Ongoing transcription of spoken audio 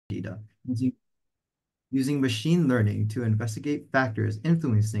data using machine learning to investigate factors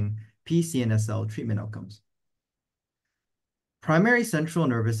influencing PCNSL treatment outcomes. Primary central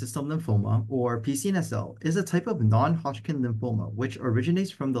nervous system lymphoma, or PCNSL, is a type of non-Hodgkin lymphoma which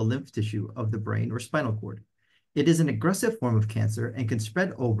originates from the lymph tissue of the brain or spinal cord. It is an aggressive form of cancer and can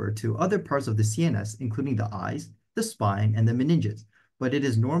spread over to other parts of the CNS, including the eyes, the spine, and the meninges, but it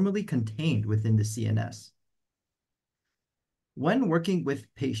is normally contained within the CNS. When working with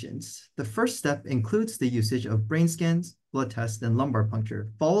patients, the first step includes the usage of brain scans, blood tests, and lumbar puncture,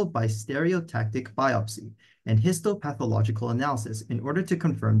 followed by stereotactic biopsy and histopathological analysis in order to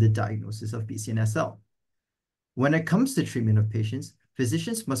confirm the diagnosis of PCNSL. When it comes to treatment of patients,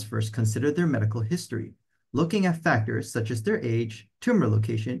 physicians must first consider their medical history, looking at factors such as their age, tumor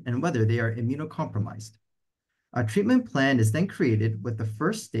location, and whether they are immunocompromised. A treatment plan is then created, with the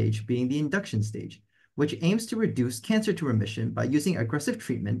first stage being the induction stage, which aims to reduce cancer to remission by using aggressive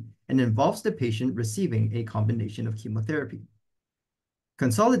treatment and involves the patient receiving a combination of chemotherapy.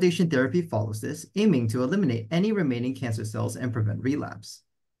 Consolidation therapy follows this, aiming to eliminate any remaining cancer cells and prevent relapse.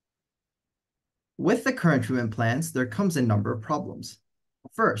 With the current treatment plans, there comes a number of problems.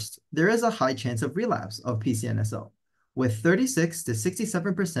 First, there is a high chance of relapse of PCNSL, with 36 to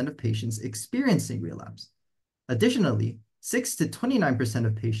 67% of patients experiencing relapse. Additionally, 6 to 29%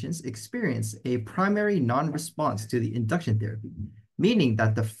 of patients experience a primary non-response to the induction therapy, meaning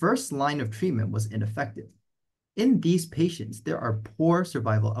that the first line of treatment was ineffective. In these patients, there are poor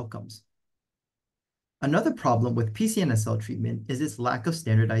survival outcomes. Another problem with PCNSL treatment is its lack of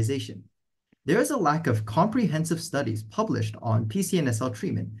standardization. There is a lack of comprehensive studies published on PCNSL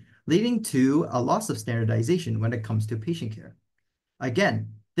treatment, leading to a loss of standardization when it comes to patient care. Again,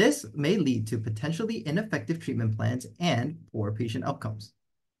 this may lead to potentially ineffective treatment plans and poor patient outcomes.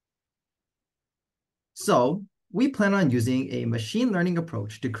 So, we plan on using a machine learning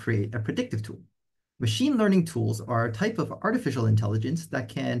approach to create a predictive tool. Machine learning tools are a type of artificial intelligence that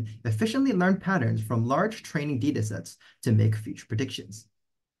can efficiently learn patterns from large training datasets to make future predictions.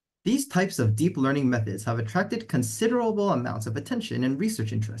 These types of deep learning methods have attracted considerable amounts of attention and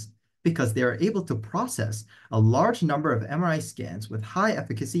research interest because they are able to process a large number of MRI scans with high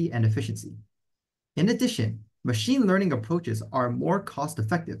efficacy and efficiency. In addition, machine learning approaches are more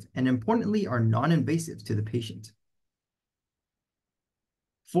cost-effective and, importantly, are non-invasive to the patient.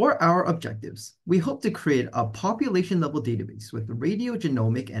 For our objectives, we hope to create a population-level database with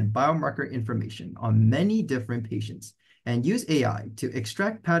radiogenomic and biomarker information on many different patients and use AI to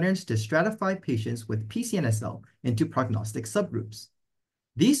extract patterns to stratify patients with PCNSL into prognostic subgroups.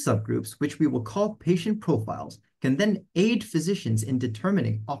 These subgroups, which we will call patient profiles, can then aid physicians in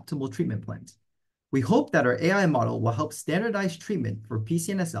determining optimal treatment plans. We hope that our AI model will help standardize treatment for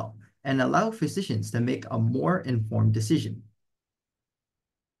PCNSL and allow physicians to make a more informed decision.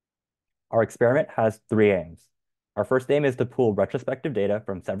 Our experiment has 3 aims. Our first aim is to pool retrospective data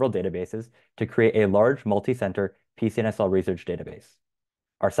from several databases to create a large multi-center PCNSL research database.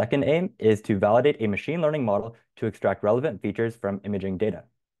 Our second aim is to validate a machine learning model to extract relevant features from imaging data.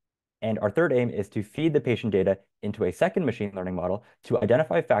 And our third aim is to feed the patient data into a second machine learning model to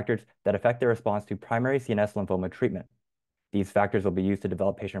identify factors that affect their response to primary CNS lymphoma treatment. These factors will be used to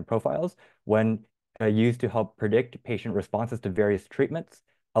develop patient profiles when used to help predict patient responses to various treatments,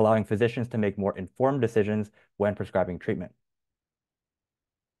 allowing physicians to make more informed decisions when prescribing treatment.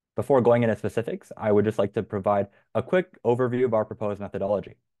 Before going into specifics, I would just like to provide a quick overview of our proposed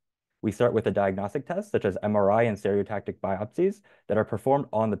methodology. We start with a diagnostic test, such as MRI and stereotactic biopsies that are performed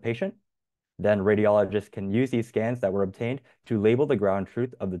on the patient. Then radiologists can use these scans that were obtained to label the ground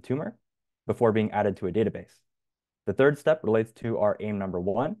truth of the tumor before being added to a database. The third step relates to our aim number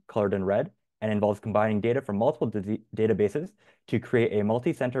 1, colored in red, and involves combining data from multiple databases to create a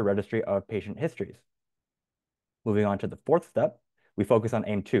multi-center registry of patient histories. Moving on to the fourth step, we focus on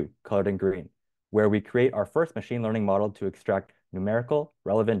aim 2, colored in green, where we create our first machine learning model to extract numerical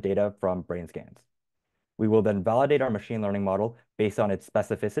relevant data from brain scans. We will then validate our machine learning model based on its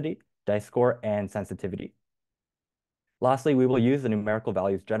specificity, dice score, and sensitivity. Lastly, we will use the numerical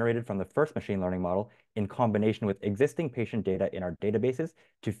values generated from the first machine learning model in combination with existing patient data in our databases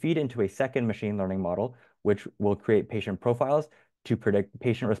to feed into a second machine learning model, which will create patient profiles to predict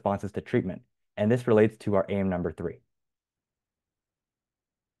patient responses to treatment. And this relates to our aim number 3.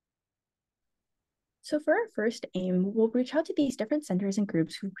 So for our first aim, we'll reach out to these different centers and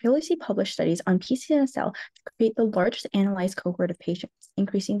groups who previously published studies on PCNSL to create the largest analyzed cohort of patients,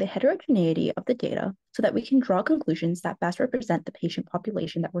 increasing the heterogeneity of the data so that we can draw conclusions that best represent the patient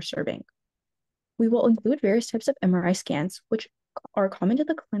population that we're serving. We will include various types of MRI scans, which are common to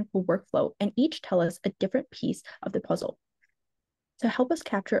the clinical workflow, and each tell us a different piece of the puzzle. to help us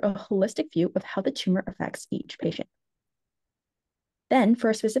capture a holistic view of how the tumor affects each patient. Then, for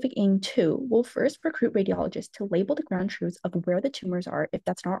a specific aim 2, we'll first recruit radiologists to label the ground truths of where the tumors are if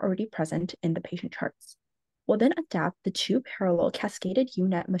that's not already present in the patient charts. We'll then adapt the 2 parallel cascaded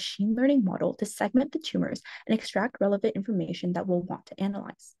UNet machine learning model to segment the tumors and extract relevant information that we'll want to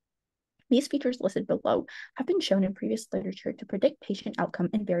analyze. These features listed below have been shown in previous literature to predict patient outcome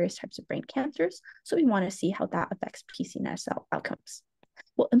in various types of brain cancers, so we want to see how that affects PCNSL outcomes.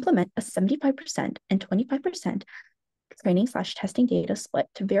 We'll implement a 75% and 25% training/testing data split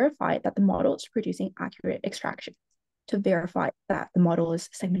to verify that the model is producing accurate extractions. To verify that the model is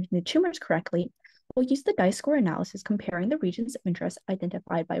segmenting the tumors correctly, we'll use the dice score analysis comparing the regions of interest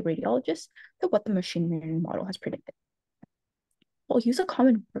identified by radiologists to what the machine learning model has predicted. We'll use a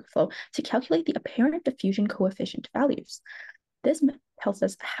common workflow to calculate the apparent diffusion coefficient values. This tells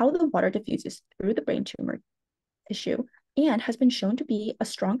us how the water diffuses through the brain tumor tissue and has been shown to be a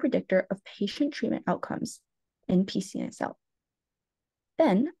strong predictor of patient treatment outcomes in PCNSL.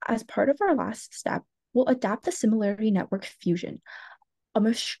 Then, as part of our last step, we'll adapt the similarity network fusion,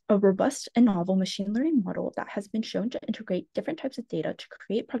 a robust and novel machine learning model that has been shown to integrate different types of data to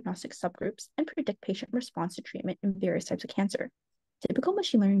create prognostic subgroups and predict patient response to treatment in various types of cancer. Typical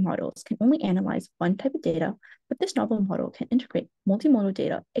machine learning models can only analyze one type of data, but this novel model can integrate multimodal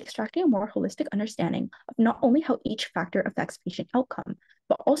data, extracting a more holistic understanding of not only how each factor affects patient outcome,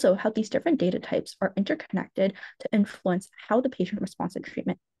 but also how these different data types are interconnected to influence how the patient responds to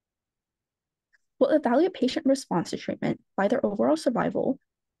treatment. We'll evaluate patient response to treatment by their overall survival,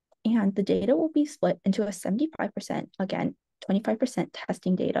 and the data will be split into a 75%, again, 25%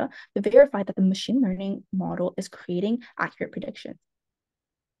 testing data to verify that the machine learning model is creating accurate predictions.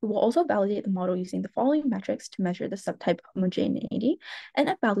 We will also validate the model using the following metrics to measure the subtype homogeneity and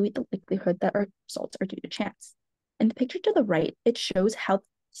evaluate the likelihood that our results are due to chance. In the picture to the right, it shows how the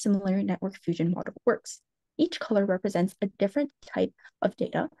similarity network fusion model works. Each color represents a different type of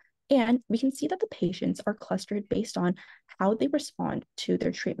data, and we can see that the patients are clustered based on how they respond to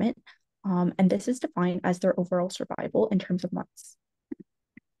their treatment, and this is defined as their overall survival in terms of months.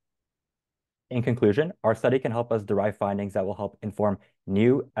 In conclusion, our study can help us derive findings that will help inform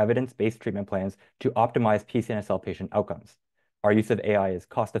new evidence-based treatment plans to optimize PCNSL patient outcomes. Our use of AI is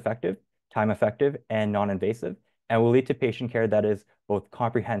cost-effective, time-effective, and non-invasive, and will lead to patient care that is both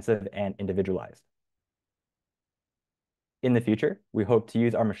comprehensive and individualized. In the future, we hope to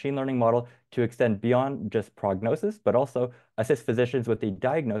use our machine learning model to extend beyond just prognosis, but also assist physicians with the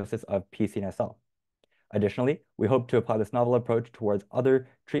diagnosis of PCNSL. Additionally, we hope to apply this novel approach towards other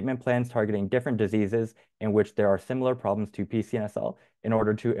treatment plans targeting different diseases in which there are similar problems to PCNSL in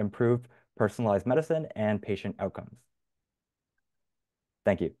order to improve personalized medicine and patient outcomes.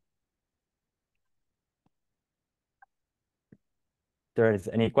 Thank you. If there is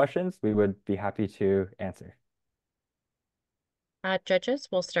any questions, we would be happy to answer. Judges,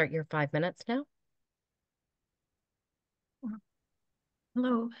 we'll start your 5 minutes now.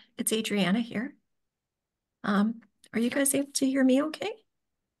 Hello, it's Adriana here. Are you guys able to hear me okay?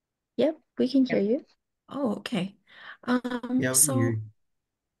 Yep, we can hear you. Oh, okay. Yeah, So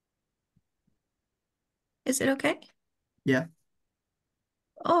is it okay? Yeah.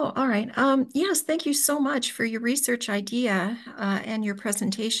 Oh, all right. Yes, thank you so much for your research idea and your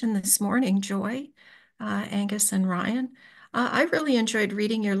presentation this morning, Joy, Angus, and Ryan. I really enjoyed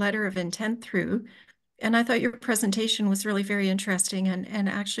reading your letter of intent through, and I thought your presentation was really very interesting and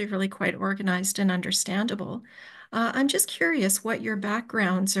actually really quite organized and understandable. I'm just curious what your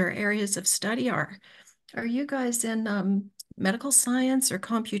backgrounds or areas of study are. Are you guys in medical science or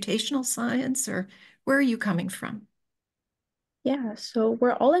computational science, or where are you coming from? Yeah, so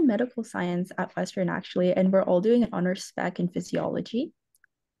we're all in medical science at Western actually, and we're all doing an honors spec in physiology.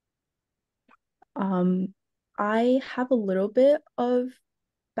 I have a little bit of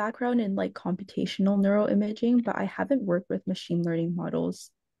background in like computational neuroimaging, but I haven't worked with machine learning models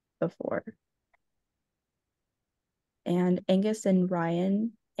before. And Angus and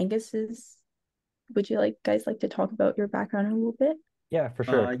Ryan, would you guys like to talk about your background a little bit? Yeah, for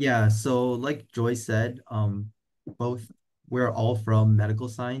sure. Yeah, so like Joy said, we're all from medical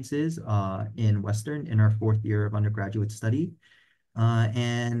sciences in Western in our 4th year of undergraduate study.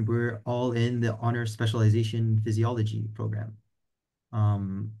 And we're all in the honor specialization physiology program.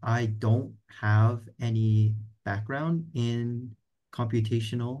 I don't have any background in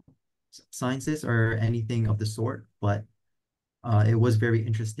computational sciences or anything of the sort, but it was very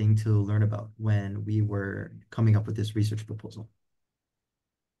interesting to learn about when we were coming up with this research proposal.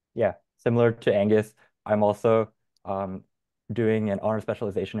 Yeah, similar to Angus, I'm also doing an honor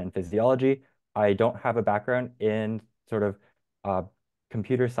specialization in physiology. I don't have a background in sort of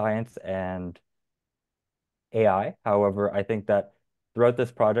computer science and AI. However, I think that throughout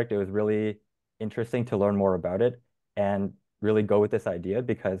this project, it was really interesting to learn more about it and really go with this idea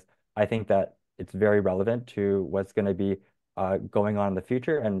because I think that it's very relevant to what's going to be going on in the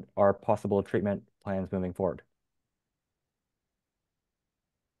future and our possible treatment plans moving forward.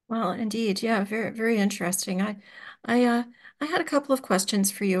 Well, indeed, yeah, very, very interesting. I had a couple of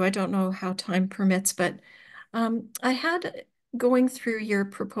questions for you. I don't know how time permits, but I had going through your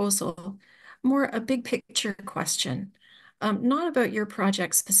proposal more a big picture question, not about your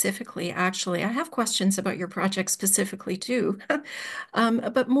project specifically. Actually, I have questions about your project specifically too,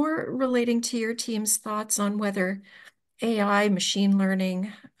 but more relating to your team's thoughts on whether AI, machine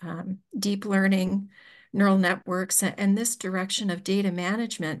learning, deep learning, neural networks, and this direction of data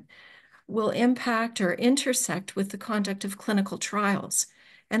management will impact or intersect with the conduct of clinical trials.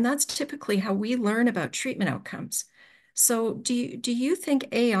 And that's typically how we learn about treatment outcomes. So do you think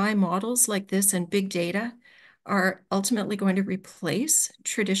AI models like this and big data are ultimately going to replace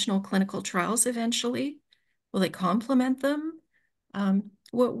traditional clinical trials eventually? Will they complement them?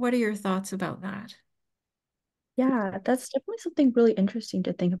 What are your thoughts about that? Yeah, that's definitely something really interesting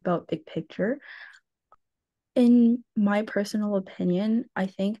to think about big picture. In my personal opinion, I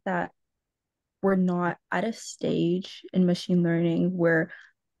think that we're not at a stage in machine learning where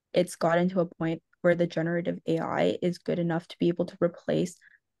it's gotten to a point where the generative AI is good enough to be able to replace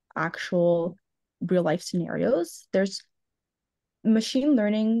actual real life scenarios. There's machine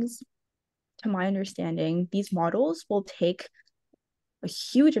learnings, to my understanding, these models will take a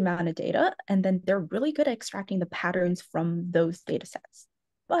huge amount of data and then they're really good at extracting the patterns from those data sets.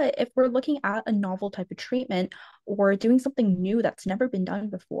 But if we're looking at a novel type of treatment or doing something new that's never been done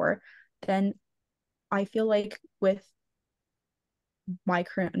before, then I feel like with my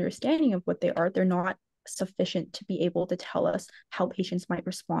current understanding of what they are, they're not sufficient to be able to tell us how patients might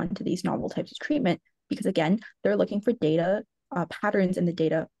respond to these novel types of treatment. Because again, they're looking for data, patterns in the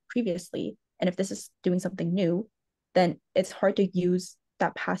data previously. And if this is doing something new, then it's hard to use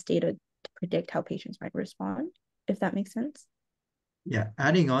that past data to predict how patients might respond, if that makes sense. Yeah,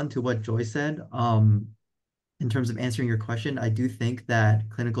 adding on to what Joy said, in terms of answering your question, I do think that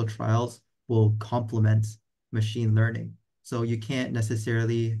clinical trials will complement machine learning. So you can't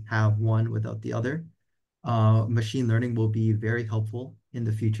necessarily have one without the other. Machine learning will be very helpful in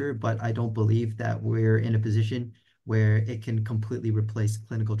the future, but I don't believe that we're in a position where it can completely replace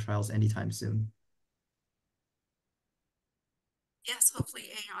clinical trials anytime soon. Yes, hopefully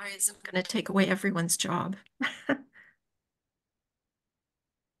AI isn't going to take away everyone's job.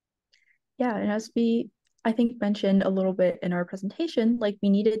 Yeah, and as we, I think, mentioned a little bit in our presentation, like we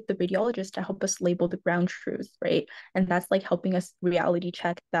needed the radiologist to help us label the ground truth, right? And that's like helping us reality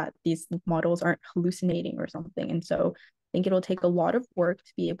check that these models aren't hallucinating or something. And so I think it'll take a lot of work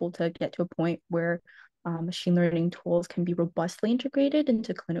to be able to get to a point where machine learning tools can be robustly integrated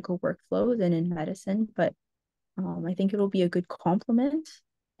into clinical workflows and in medicine. But I think it'll be a good complement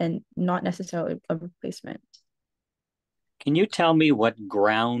and not necessarily a replacement. Can you tell me what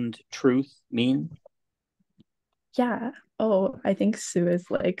ground truth means? Yeah. Oh, I think Sue is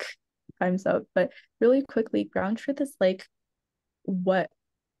like time's up. But really quickly, ground truth is like what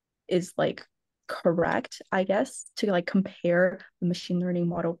is like correct, I guess, to like compare the machine learning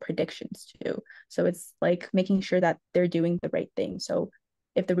model predictions to. So it's like making sure that they're doing the right thing. So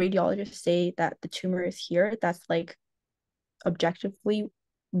if the radiologists say that the tumor is here, that's like objectively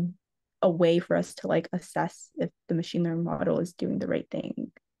a way for us to like assess if the machine learning model is doing the right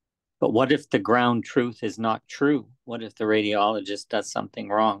thing. But what if the ground truth is not true? What if the radiologist does something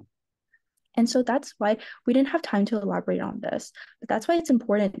wrong? And so that's why we didn't have time to elaborate on this, but that's why it's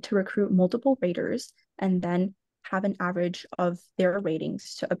important to recruit multiple raters and then have an average of their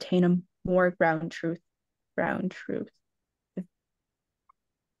ratings to obtain a more ground truth.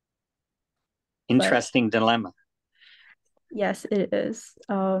 Interesting dilemma. Yes, it is.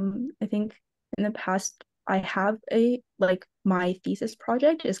 I think in the past I have a like my thesis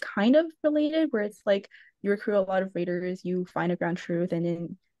project is kind of related where it's like you recruit a lot of raters, you find a ground truth, and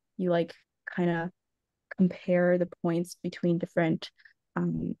then you like kind of compare the points between different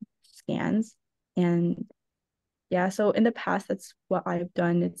scans. And yeah, so in the past, that's what I've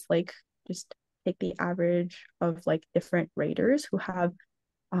done. It's like just take the average of like different raters who have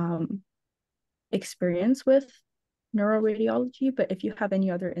um, experience with neuroradiology. But if you have any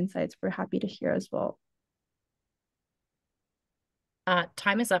other insights, we're happy to hear as well.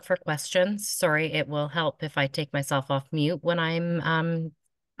 Time is up for questions. Sorry, it will help if I take myself off mute when I'm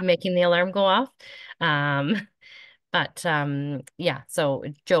making the alarm go off. But yeah, so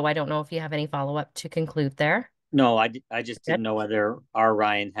Joe, I don't know if you have any follow-up to conclude there. No, I just Good. didn't know whether our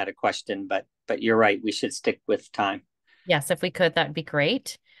Ryan had a question, but you're right. We should stick with time. Yes, if we could, that'd be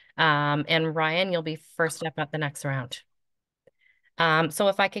great. And Ryan, you'll be first up at the next round. So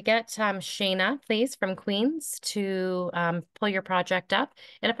if I could get Shayna, please, from Queens to pull your project up.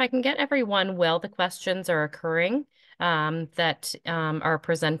 And if I can get everyone while the questions are occurring that are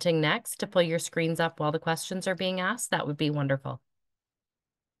presenting next to pull your screens up while the questions are being asked, that would be wonderful.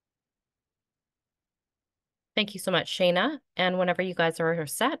 Thank you so much, Shayna. And whenever you guys are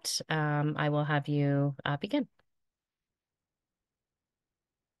set, I will have you begin.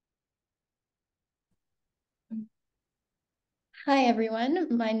 Hi,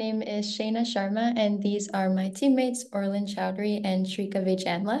 everyone. My name is Shayna Sharma, and these are my teammates, Orlin Chowdhury and Shrika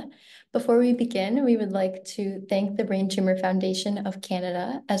Vijandla. Before we begin, we would like to thank the Brain Tumor Foundation of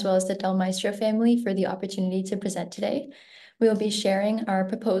Canada, as well as the Del Maestro family for the opportunity to present today. We will be sharing our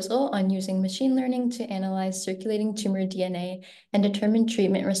proposal on using machine learning to analyze circulating tumor DNA and determine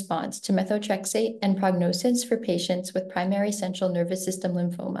treatment response to methotrexate and prognosis for patients with primary central nervous system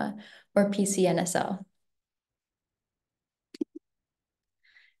lymphoma, or PCNSL.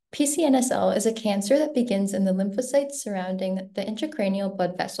 PCNSL is a cancer that begins in the lymphocytes surrounding the intracranial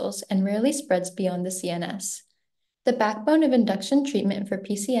blood vessels and rarely spreads beyond the CNS. The backbone of induction treatment for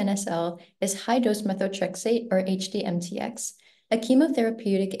PCNSL is high-dose methotrexate, or HD-MTX, a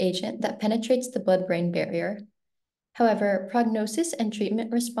chemotherapeutic agent that penetrates the blood-brain barrier. However, prognosis and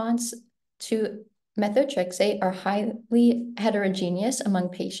treatment response to methotrexate are highly heterogeneous among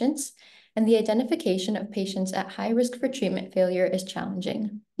patients, and the identification of patients at high risk for treatment failure is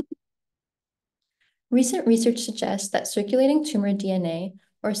challenging. Recent research suggests that circulating tumor DNA,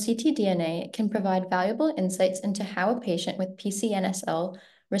 or ctDNA, can provide valuable insights into how a patient with PCNSL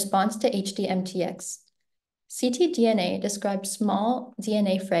responds to HD-MTX. ctDNA describes small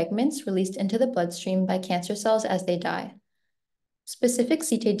DNA fragments released into the bloodstream by cancer cells as they die. Specific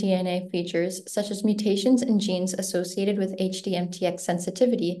ctDNA features, such as mutations in genes associated with HD-MTX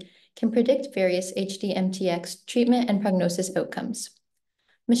sensitivity, can predict various HD-MTX treatment and prognosis outcomes.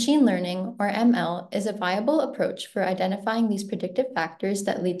 Machine learning, or ML, is a viable approach for identifying these predictive factors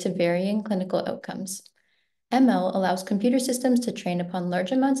that lead to varying clinical outcomes. ML allows computer systems to train upon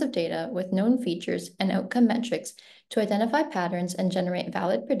large amounts of data with known features and outcome metrics to identify patterns and generate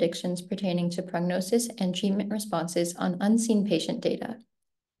valid predictions pertaining to prognosis and treatment responses on unseen patient data.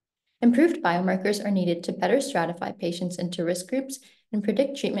 Improved biomarkers are needed to better stratify patients into risk groups and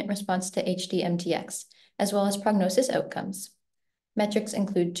predict treatment response to HD-MTX, as well as prognosis outcomes. Metrics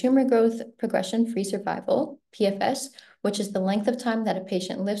include tumor growth, progression-free survival, PFS, which is the length of time that a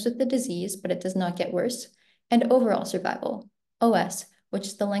patient lives with the disease but it does not get worse, and overall survival, OS, which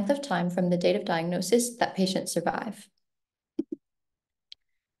is the length of time from the date of diagnosis that patients survive.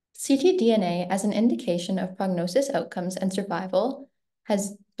 ctDNA as an indication of prognosis outcomes and survival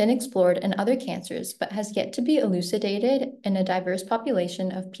has been explored in other cancers, but has yet to be elucidated in a diverse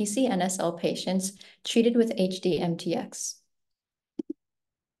population of PCNSL patients treated with HD-MTX.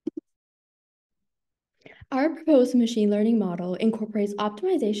 Our proposed machine learning model incorporates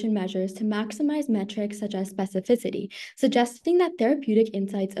optimization measures to maximize metrics such as specificity, suggesting that therapeutic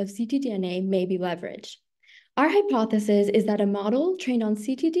insights of ctDNA may be leveraged. Our hypothesis is that a model trained on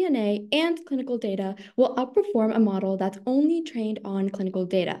ctDNA and clinical data will outperform a model that's only trained on clinical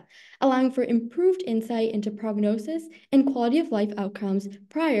data, allowing for improved insight into prognosis and quality of life outcomes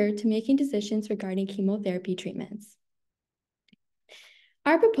prior to making decisions regarding chemotherapy treatments.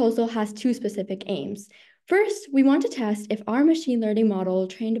 Our proposal has two specific aims. First, we want to test if our machine learning model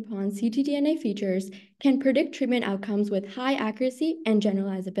trained upon ctDNA features can predict treatment outcomes with high accuracy and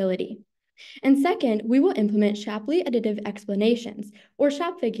generalizability. And second, we will implement Shapley additive explanations, or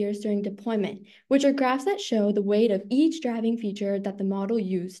SHAP figures, during deployment, which are graphs that show the weight of each driving feature that the model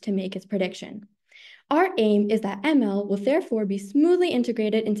used to make its prediction. Our aim is that ML will therefore be smoothly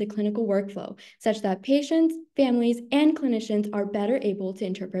integrated into clinical workflow, such that patients, families, and clinicians are better able to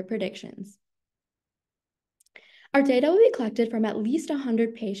interpret predictions. Our data will be collected from at least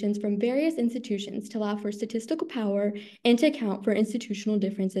 100 patients from various institutions to allow for statistical power and to account for institutional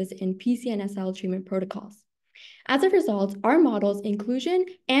differences in PCNSL treatment protocols. As a result, our model's inclusion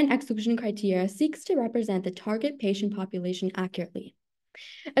and exclusion criteria seeks to represent the target patient population accurately.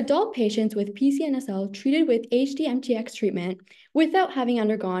 Adult patients with PCNSL treated with HD-MTX treatment without having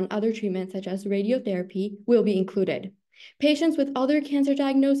undergone other treatments such as radiotherapy will be included. Patients with other cancer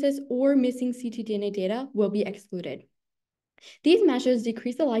diagnosis or missing ctDNA data will be excluded. These measures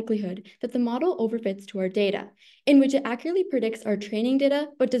decrease the likelihood that the model overfits to our data, in which it accurately predicts our training data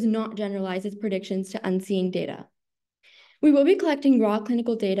but does not generalize its predictions to unseen data. We will be collecting raw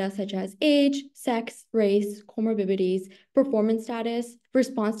clinical data such as age, sex, race, comorbidities, performance status,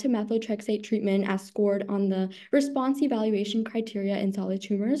 response to methotrexate treatment as scored on the response evaluation criteria in solid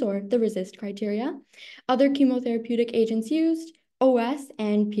tumors, or the RECIST criteria, other chemotherapeutic agents used, OS,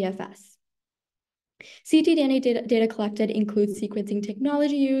 and PFS. ctDNA data collected includes sequencing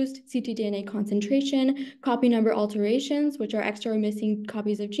technology used, ctDNA concentration, copy number alterations, which are extra or missing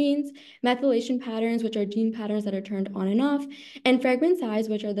copies of genes, methylation patterns, which are gene patterns that are turned on and off, and fragment size,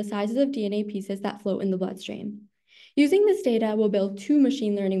 which are the sizes of DNA pieces that float in the bloodstream. Using this data, we'll build 2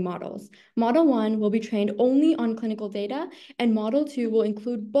 machine learning models. Model 1 will be trained only on clinical data, and Model 2 will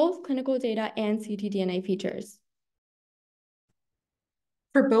include both clinical data and ctDNA features.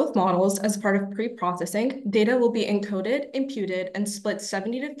 For both models, as part of pre-processing, data will be encoded, imputed, and split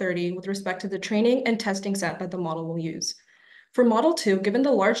 70-30 with respect to the training and testing set that the model will use. For Model 2, given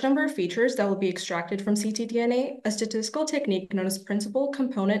the large number of features that will be extracted from ctDNA, a statistical technique known as principal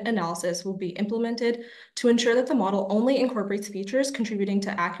component analysis will be implemented to ensure that the model only incorporates features contributing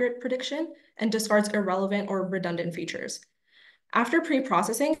to accurate prediction and discards irrelevant or redundant features. After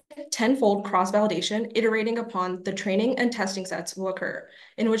pre-processing, 10-fold cross-validation iterating upon the training and testing sets will occur,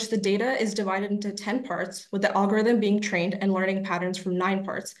 in which the data is divided into 10 parts, with the algorithm being trained and learning patterns from 9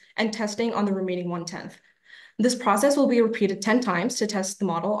 parts, and testing on the remaining 1/10. This process will be repeated 10 times to test the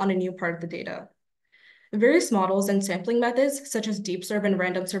model on a new part of the data. Various models and sampling methods, such as deep serve and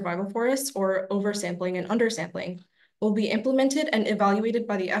random survival forests, or oversampling and undersampling, will be implemented and evaluated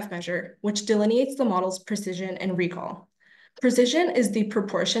by the F measure, which delineates the model's precision and recall. Precision is the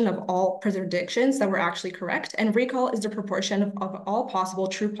proportion of all predictions that were actually correct, and recall is the proportion of all possible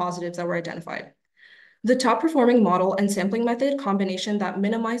true positives that were identified. The top performing model and sampling method combination that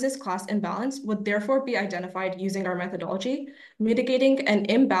minimizes class imbalance would therefore be identified using our methodology, mitigating an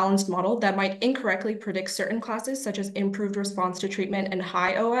imbalanced model that might incorrectly predict certain classes, such as improved response to treatment and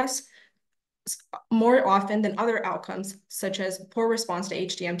high OS, more often than other outcomes, such as poor response to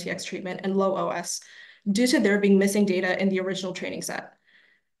HD-MTX treatment and low OS, due to there being missing data in the original training set.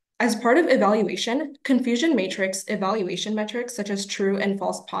 As part of evaluation, confusion matrix evaluation metrics such as true and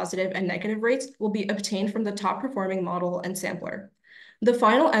false positive and negative rates will be obtained from the top performing model and sampler. The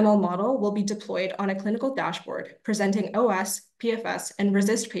final ML model will be deployed on a clinical dashboard presenting OS, PFS, and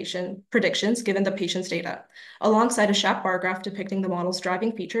RECIST patient predictions given the patient's data, alongside a SHAP bar graph depicting the model's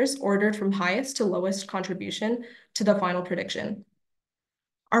driving features ordered from highest to lowest contribution to the final prediction.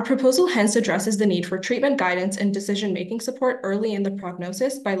 Our proposal hence addresses the need for treatment guidance and decision-making support early in the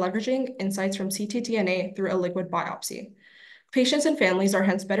prognosis by leveraging insights from ctDNA through a liquid biopsy. Patients and families are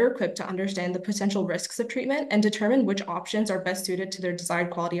hence better equipped to understand the potential risks of treatment and determine which options are best suited to their desired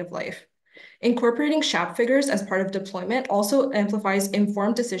quality of life. Incorporating SHAP figures as part of deployment also amplifies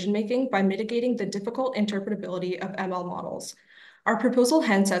informed decision-making by mitigating the difficult interpretability of ML models. Our proposal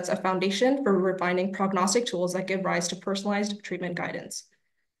hence sets a foundation for refining prognostic tools that give rise to personalized treatment guidance.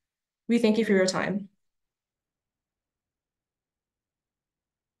 We thank you for your time.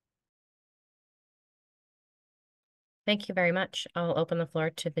 Thank you very much. I'll open the floor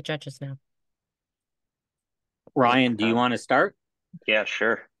to the judges now. Ryan, do you want to start? Yeah,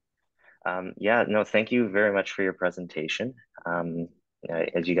 sure. Yeah, no, thank you very much for your presentation.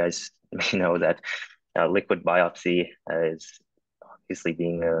 As you guys may know, that liquid biopsy is obviously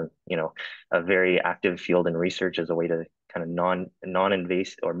being a very active field in research as a way to kind of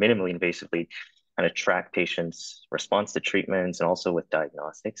non-invasive or minimally invasively kind of track patients' response to treatments and also with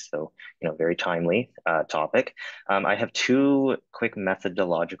diagnostics. So, very timely topic. I have 2 quick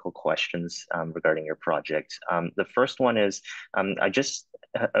methodological questions regarding your project. The first one is,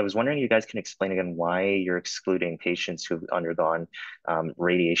 I was wondering if you guys can explain again why you're excluding patients who've undergone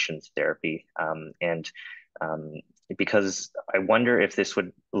radiation therapy. Because I wonder if this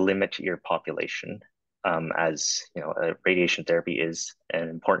would limit your population, as radiation therapy is an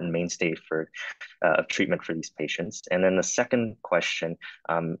important mainstay of treatment for these patients. And then the second question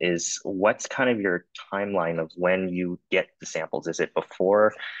is, what's kind of your timeline of when you get the samples? Is it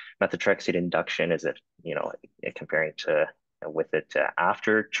before methotrexate induction? Is it comparing to with it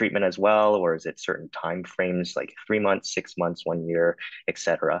after treatment as well, or is it certain time frames like 3 months, 6 months, 1 year,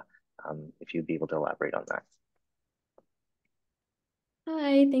 etc.? If you'd be able to elaborate on that.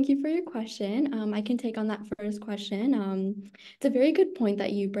 Hi, thank you for your question. I can take on that first question. It's a very good point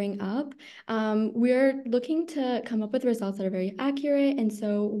that you bring up. We're looking to come up with results that are very accurate, and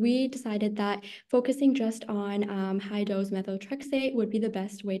so we decided that focusing just on high-dose methotrexate would be the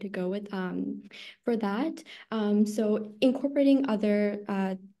best way to go with for that. So incorporating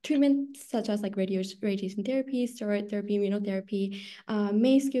other treatments such as like radiation therapy, steroid therapy, immunotherapy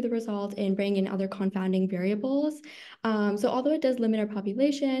may skew the result and bring in other confounding variables. So although it does limit our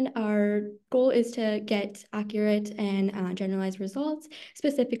population, our goal is to get accurate and generalized results,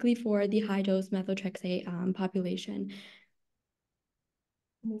 specifically for the high-dose methotrexate population.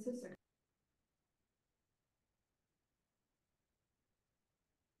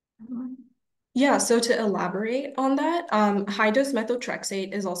 Yeah, so to elaborate on that, high-dose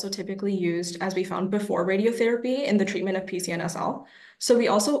methotrexate is also typically used, as we found before radiotherapy, in the treatment of PCNSL. So we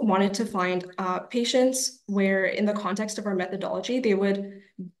also wanted to find patients where, in the context of our methodology, they would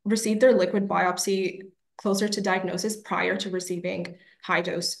receive their liquid biopsy closer to diagnosis prior to receiving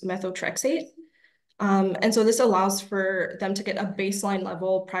high-dose methotrexate. And so this allows for them to get a baseline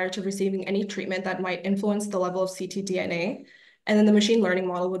level prior to receiving any treatment that might influence the level of ctDNA. And then the machine learning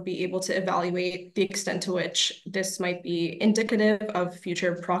model would be able to evaluate the extent to which this might be indicative of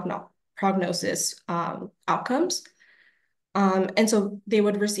future prognosis outcomes. And so they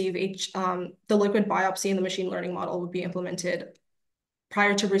would receive the liquid biopsy, and the machine learning model would be implemented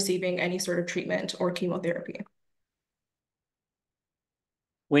prior to receiving any sort of treatment or chemotherapy.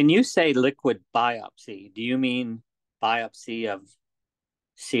 When you say liquid biopsy, do you mean biopsy of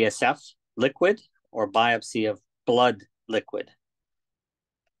CSF liquid or biopsy of blood liquid?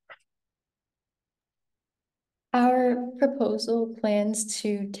 Our proposal plans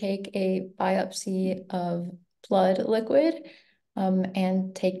to take a biopsy of blood liquid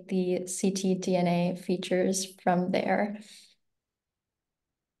and take the ctDNA features from there.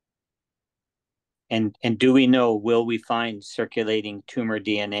 And do we know, will we find circulating tumor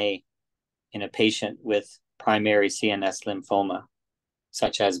DNA in a patient with primary CNS lymphoma,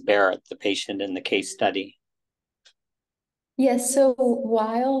 such as Barrett, the patient in the case study? Yes, so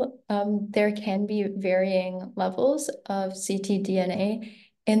while there can be varying levels of ctDNA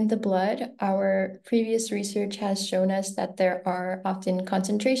in the blood, our previous research has shown us that there are often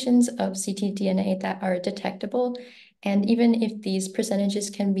concentrations of ctDNA that are detectable. And even if these percentages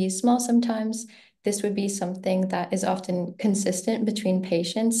can be small sometimes, this would be something that is often consistent between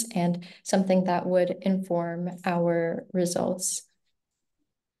patients and something that would inform our results.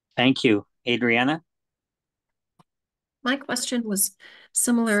 Thank you. Adriana? My question was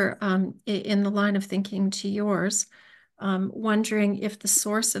similar in the line of thinking to yours, wondering if the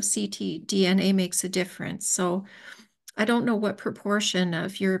source of ctDNA makes a difference. So I don't know what proportion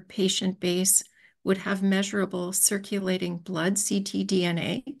of your patient base would have measurable circulating blood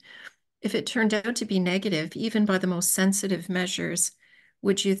ctDNA. If it turned out to be negative, even by the most sensitive measures,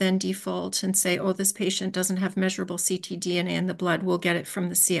 would you then default and say, oh, this patient doesn't have measurable ctDNA in the blood, we'll get it from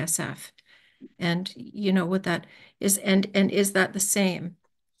the CSF? And you know what that is, and is that the same?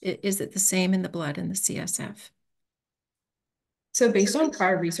 Is it the same in the blood and the CSF? So based on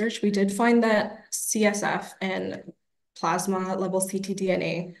prior research, we did find that CSF and plasma level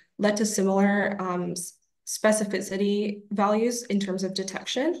ctDNA led to similar specificity values in terms of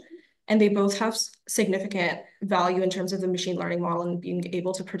detection. And they both have significant value in terms of the machine learning model and being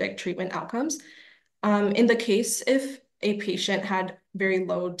able to predict treatment outcomes. In the case, if a patient had very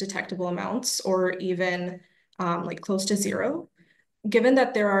low detectable amounts or even like close to zero, given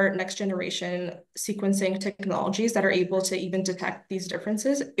that there are next generation sequencing technologies that are able to even detect these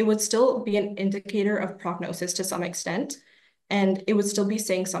differences, it would still be an indicator of prognosis to some extent. And it would still be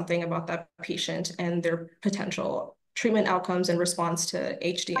saying something about that patient and their potential treatment outcomes in response to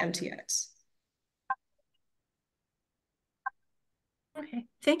HD-MTX. Okay,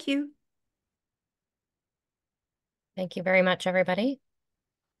 thank you. Thank you very much, everybody.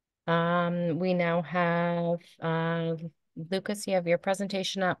 We now have Lucas, you have your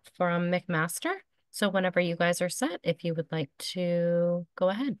presentation up from McMaster. So whenever you guys are set, if you would like to go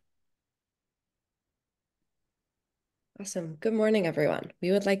ahead. Awesome. Good morning, everyone.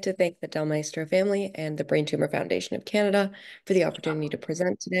 We would like to thank the Del Maestro family and the Brain Tumor Foundation of Canada for the opportunity to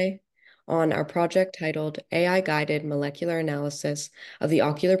present today on our project titled AI-Guided Molecular Analysis of the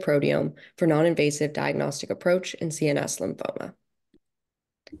Ocular Proteome for Non-Invasive Diagnostic Approach in CNS Lymphoma.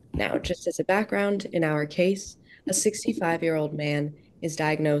 Now, just as a background, in our case, a 65-year-old man is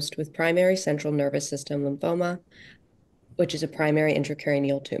diagnosed with primary central nervous system lymphoma, which is a primary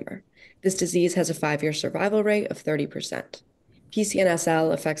intracranial tumor. This disease has a 5-year survival rate of 30%.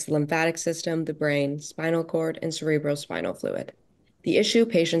 PCNSL affects the lymphatic system, the brain, spinal cord, and cerebrospinal fluid. The issue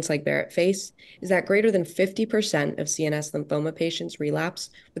patients like Barrett face is that greater than 50% of CNS lymphoma patients relapse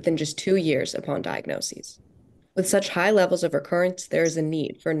within just 2 years upon diagnoses. With such high levels of recurrence, there is a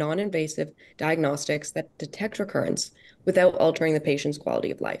need for non-invasive diagnostics that detect recurrence without altering the patient's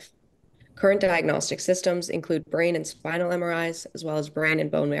quality of life. Current diagnostic systems include brain and spinal MRIs, as well as brain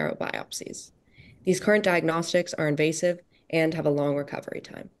and bone marrow biopsies. These current diagnostics are invasive and have a long recovery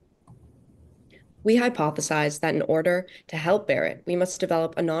time. We hypothesize that in order to help Barrett, we must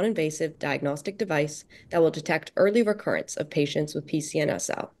develop a non-invasive diagnostic device that will detect early recurrence of patients with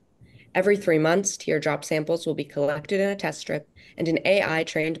PCNSL. Every 3 months, teardrop samples will be collected in a test strip, and an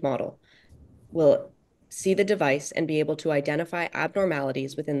AI-trained model will see the device and be able to identify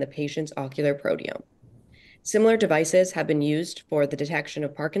abnormalities within the patient's ocular proteome. Similar devices have been used for the detection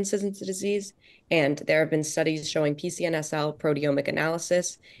of Parkinson's disease, and there have been studies showing PCNSL proteomic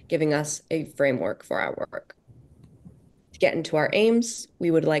analysis, giving us a framework for our work. To get into our aims, we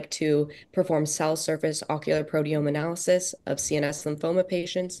would like to perform cell surface ocular proteome analysis of CNS lymphoma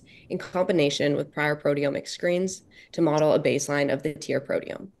patients in combination with prior proteomic screens to model a baseline of the TIR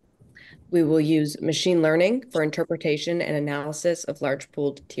proteome. We will use machine learning for interpretation and analysis of large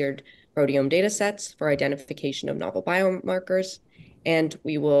pooled tiered proteome datasets for identification of novel biomarkers, and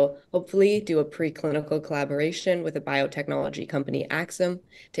we will hopefully do a preclinical collaboration with a biotechnology company, Axim,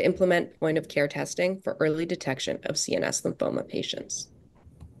 to implement point-of-care testing for early detection of CNS lymphoma patients.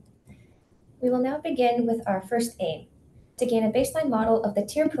 We will now begin with our first aim, to gain a baseline model of the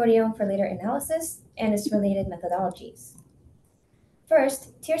TIR proteome for later analysis and its related methodologies.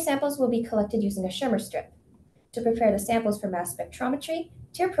 First, TIR samples will be collected using a Schirmer strip. To prepare the samples for mass spectrometry,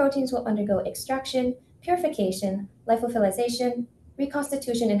 TIR proteins will undergo extraction, purification, lyophilization,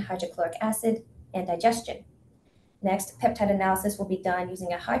 reconstitution in hydrochloric acid, and digestion. Next, peptide analysis will be done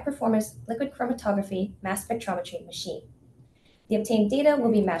using a high-performance liquid chromatography mass spectrometry machine. The obtained data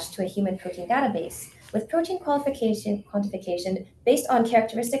will be matched to a human protein database with protein quantification based on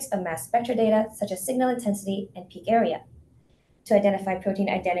characteristics of mass spectra data such as signal intensity and peak area. To identify protein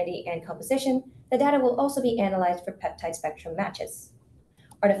identity and composition, the data will also be analyzed for peptide spectrum matches.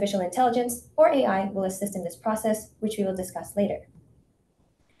 Artificial intelligence, or AI, will assist in this process, which we will discuss later.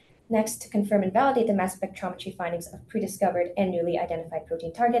 Next, to confirm and validate the mass spectrometry findings of prediscovered and newly identified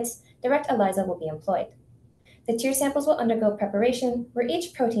protein targets, direct ELISA will be employed. The TIR samples will undergo preparation, where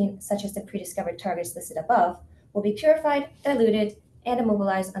each protein, such as the prediscovered targets listed above, will be purified, diluted, and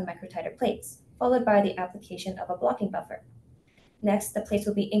immobilized on microtiter plates, followed by the application of a blocking buffer. Next, the plates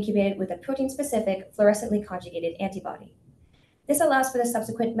will be incubated with a protein-specific fluorescently conjugated antibody. This allows for the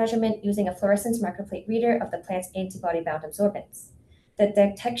subsequent measurement using a fluorescence microplate reader of the plant's antibody-bound absorbance. The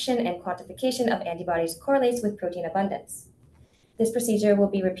detection and quantification of antibodies correlates with protein abundance. This procedure will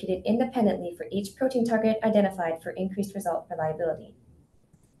be repeated independently for each protein target identified for increased result reliability.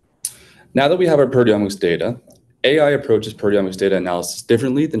 Now that we have our proteomics data, AI approaches proteomics data analysis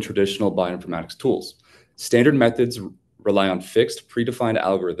differently than traditional bioinformatics tools. Standard methods rely on fixed, predefined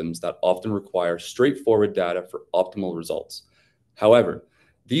algorithms that often require straightforward data for optimal results. However,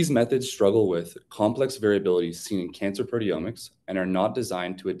 these methods struggle with complex variability seen in cancer proteomics and are not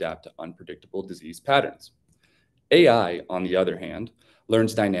designed to adapt to unpredictable disease patterns. AI, on the other hand,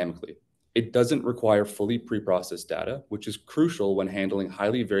 learns dynamically. It doesn't require fully preprocessed data, which is crucial when handling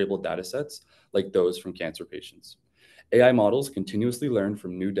highly variable datasets like those from cancer patients. AI models continuously learn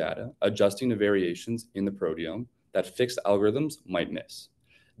from new data, adjusting to variations in the proteome that fixed algorithms might miss.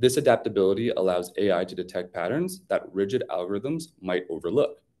 This adaptability allows AI to detect patterns that rigid algorithms might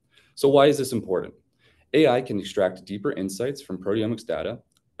overlook. So why is this important? AI can extract deeper insights from proteomics data,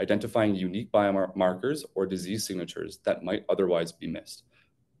 identifying unique biomarkers or disease signatures that might otherwise be missed.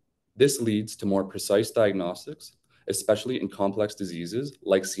 This leads to more precise diagnostics, especially in complex diseases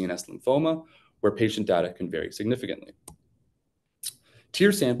like CNS lymphoma, where patient data can vary significantly.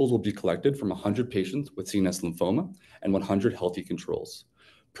 TIR samples will be collected from 100 patients with CNS lymphoma and 100 healthy controls.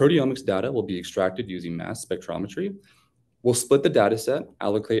 Proteomics data will be extracted using mass spectrometry. We'll split the dataset,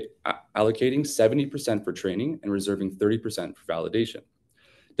 allocating 70% for training and reserving 30% for validation.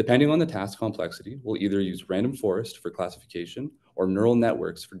 Depending on the task complexity, we'll either use random forest for classification or neural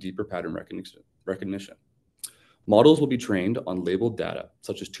networks for deeper pattern recognition. Models will be trained on labeled data,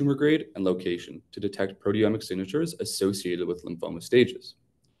 such as tumor grade and location, to detect proteomic signatures associated with lymphoma stages.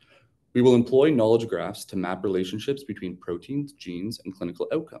 We will employ knowledge graphs to map relationships between proteins, genes, and clinical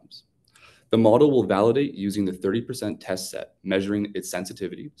outcomes. The model will validate using the 30% test set, measuring its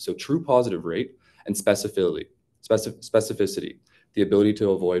sensitivity, so true positive rate, and specificity, the ability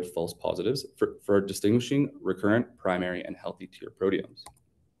to avoid false positives for distinguishing recurrent, primary, and healthy TIR proteomes.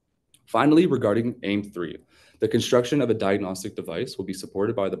 Finally, regarding aim 3, the construction of a diagnostic device will be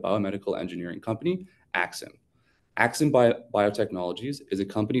supported by the biomedical engineering company, Axim. Axim Biotechnologies is a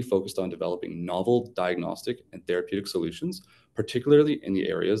company focused on developing novel diagnostic and therapeutic solutions, particularly in the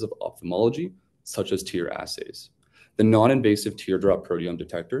areas of ophthalmology, such as TIR assays. The non-invasive teardrop proteome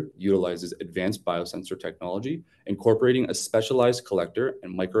detector utilizes advanced biosensor technology, incorporating a specialized collector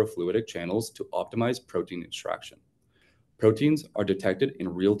and microfluidic channels to optimize protein extraction. Proteins are detected in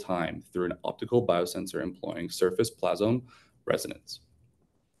real time through an optical biosensor employing surface plasmon resonance.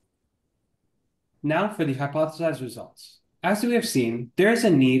 Now for the hypothesized results. As we have seen, there is a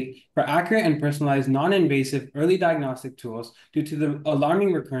need for accurate and personalized non-invasive early diagnostic tools due to the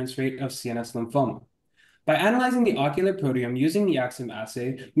alarming recurrence rate of CNS lymphoma. By analyzing the ocular proteome using the AXIM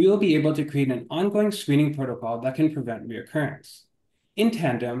assay, we will be able to create an ongoing screening protocol that can prevent reoccurrence. In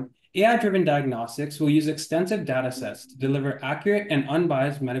tandem, AI-driven diagnostics will use extensive data sets to deliver accurate and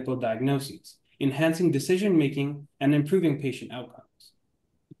unbiased medical diagnoses, enhancing decision-making and improving patient outcomes.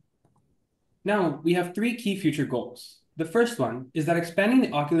 Now, we have 3 key future goals. The first one is that expanding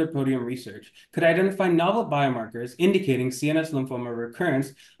the ocular proteome research could identify novel biomarkers indicating CNS lymphoma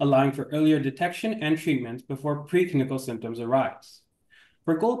recurrence, allowing for earlier detection and treatment before preclinical symptoms arise.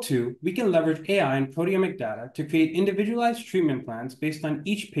 For goal 2, we can leverage AI and proteomic data to create individualized treatment plans based on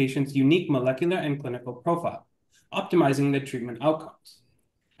each patient's unique molecular and clinical profile, optimizing the treatment outcomes.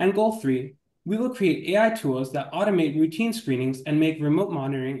 And goal 3, we will create AI tools that automate routine screenings and make remote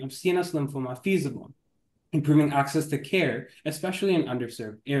monitoring of CNS lymphoma feasible, improving access to care, especially in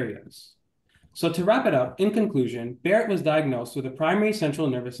underserved areas. So to wrap it up, in conclusion, Barrett was diagnosed with a primary central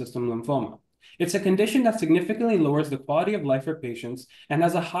nervous system lymphoma. It's a condition that significantly lowers the quality of life for patients and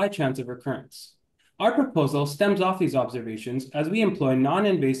has a high chance of recurrence. Our proposal stems off these observations as we employ a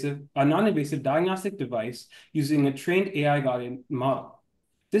non-invasive diagnostic device using a trained AI-guided model.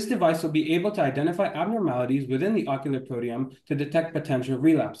 This device will be able to identify abnormalities within the ocular proteome to detect potential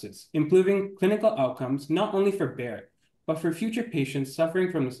relapses, improving clinical outcomes not only for Barrett, but for future patients suffering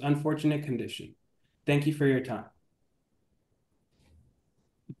from this unfortunate condition. Thank you for your time.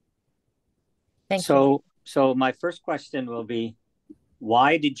 Thank you. So my first question will be,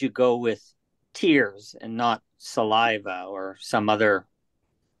 why did you go with tears and not saliva or some other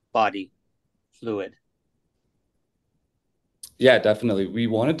body fluid? Yeah, definitely. We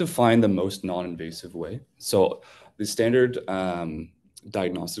wanted to find the most non-invasive way. So the standard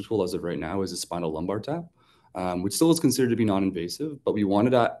diagnostic tool as of right now is a spinal lumbar tap, which still is considered to be non-invasive, but we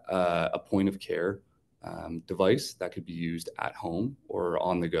wanted a point of care device that could be used at home or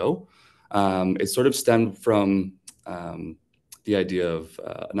on the go. It sort of stemmed from the idea of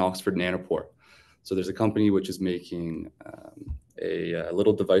an Oxford nanopore. So there's a company which is making a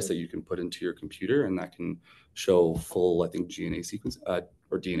little device that you can put into your computer and that can show full, I think, DNA sequence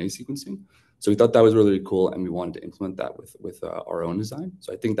or DNA sequencing. So we thought that was really cool, and we wanted to implement that with our own design.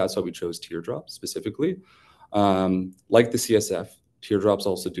 So I think that's why we chose teardrops specifically. Like the CSF, teardrops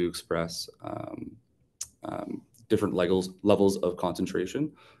also do express different levels of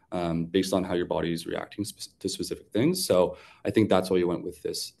concentration based on how your body is reacting to specific things. So I think that's why we went with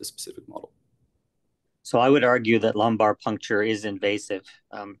this specific model. So I would argue that lumbar puncture is invasive.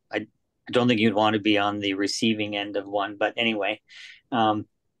 I don't think you'd want to be on the receiving end of one, but anyway,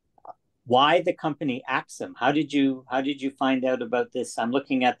 why the company AXIM? How did you find out about this? I'm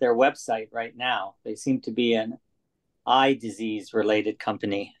looking at their website right now. They seem to be an eye disease related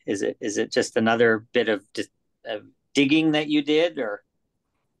company. Is it just another bit of digging that you did, or?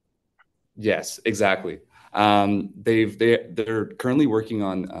 Yes, exactly. They're currently working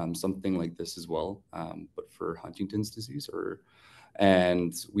on something like this as well, but for Huntington's disease.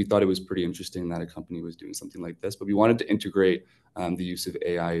 And we thought it was pretty interesting that a company was doing something like this, but we wanted to integrate the use of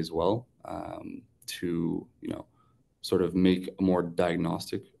AI as well to sort of make a more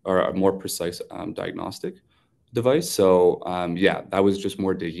diagnostic or a more precise diagnostic device. So yeah, that was just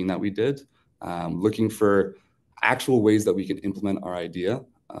more digging that we did, looking for actual ways that we can implement our idea.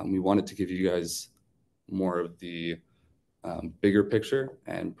 We wanted to give you guys more of the bigger picture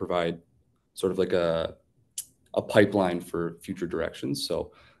and provide sort of like a pipeline for future directions.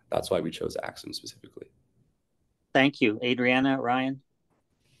 So that's why we chose AXIM specifically. Thank you. Adriana, Ryan?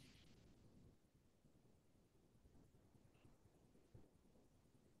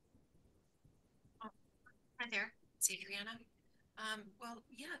 Hi there, it's Adriana. Well,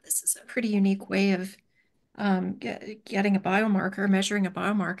 yeah, this is a pretty unique way of getting a biomarker, measuring a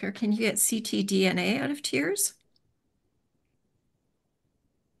biomarker. Can you get ctDNA out of tears?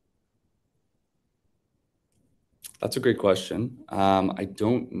 That's a great question. I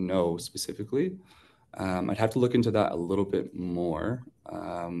don't know specifically. I'd have to look into that a little bit more.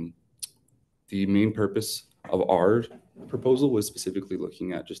 The main purpose of our proposal was specifically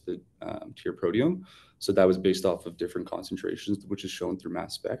looking at just the tear proteome. So that was based off of different concentrations, which is shown through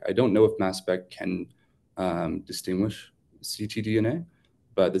mass spec. I don't know if mass spec can distinguish ctDNA,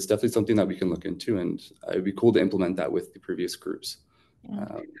 but it's definitely something that we can look into, and it'd be cool to implement that with the previous groups.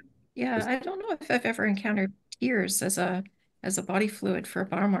 Yeah, I don't know if I've ever encountered tears as a body fluid for a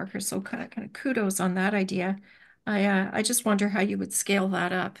biomarker, so kind of kudos on that idea. I just wonder how you would scale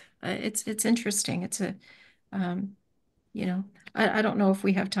that up. It's interesting. It's a you know, I don't know if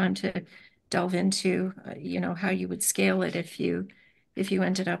we have time to delve into how you would scale it if you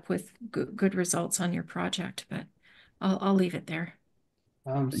ended up with good results on your project, but I'll leave it there.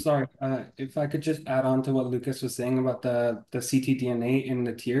 Sorry, if I could just add on to what Lucas was saying about the ctDNA in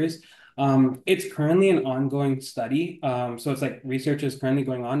the tears. It's currently an ongoing study. So it's like research is currently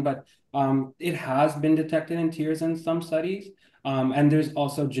going on, but it has been detected in tears in some studies. And there's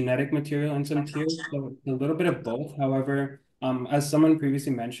also genetic material in some tears, so a little bit of both. However, as someone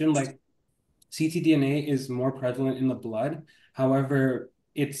previously mentioned, like ctDNA is more prevalent in the blood. However,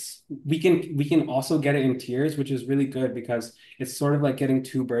 we can also get it in tears, which is really good because it's sort of like getting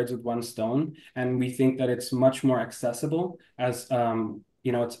two birds with one stone, and we think that it's much more accessible as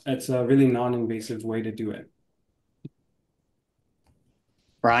it's a really non-invasive way to do it.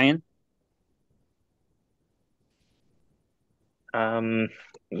 Brian?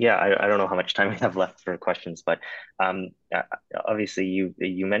 Yeah, I don't know how much time we have left for questions, but obviously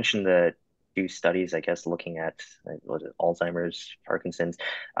you mentioned the two studies, I guess, looking at was it Alzheimer's, Parkinson's.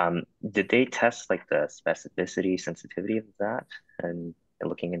 Did they test like the specificity, sensitivity of that, and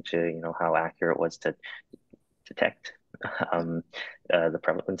looking into how accurate it was to detect the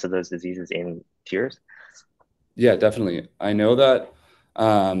prevalence of those diseases in tears? Yeah, definitely. I know that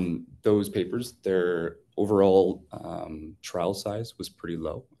those papers, their overall trial size was pretty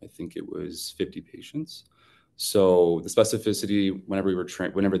low. I think it was 50 patients. So the specificity, whenever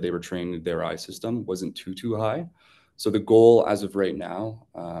they were training their eye system, wasn't too high. So the goal, as of right now,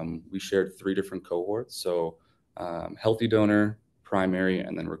 we shared 3 different cohorts. So healthy donor, primary,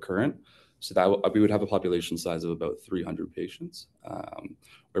 and then recurrent. So that we would have a population size of about 300 patients,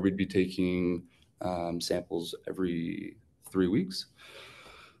 where we'd be taking samples every 3 weeks.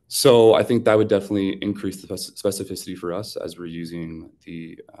 So I think that would definitely increase the specificity for us as we're using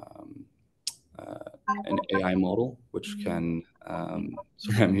an AI model, which can,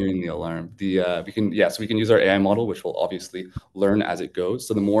 sorry, I'm hearing the alarm. So we can use our AI model, which will obviously learn as it goes.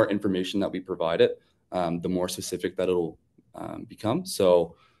 So the more information that we provide it, the more specific that it'll become.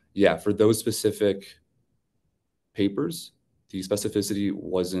 So yeah, for those specific papers, the specificity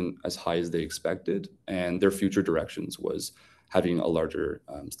wasn't as high as they expected, and their future directions was having a larger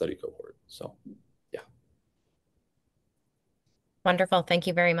study cohort. So yeah. Wonderful. Thank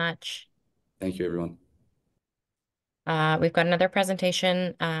you very much. Thank you, everyone. We've got another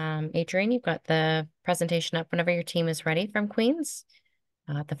presentation. Adrian, you've got the presentation up whenever your team is ready from Queens.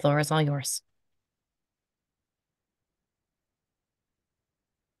 The floor is all yours.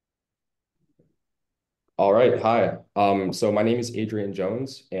 All right, hi. So my name is Adrian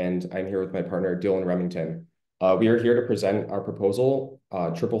Jones, and I'm here with my partner, Dylan Remington. We are here to present our proposal,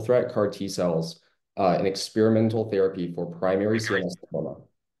 triple threat CAR T cells, an experimental therapy for primary CNS lymphoma.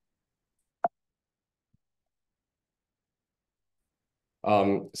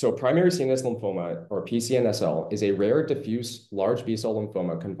 So primary CNS lymphoma, or PCNSL, is a rare, diffuse, large B-cell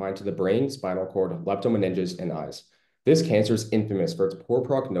lymphoma confined to the brain, spinal cord, leptomeninges, and eyes. This cancer is infamous for its poor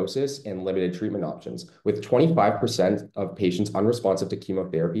prognosis and limited treatment options, with 25% of patients unresponsive to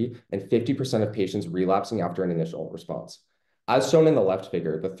chemotherapy and 50% of patients relapsing after an initial response. As shown in the left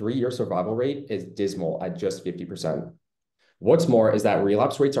figure, the 3-year survival rate is dismal at just 50%. What's more is that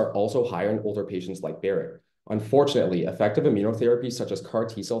relapse rates are also higher in older patients like Barrett. Unfortunately, effective immunotherapies such as CAR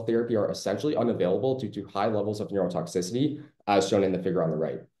T-cell therapy are essentially unavailable due to high levels of neurotoxicity, as shown in the figure on the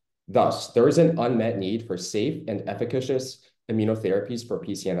right. Thus, there is an unmet need for safe and efficacious immunotherapies for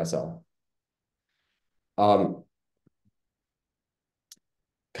PCNSL. Chimeric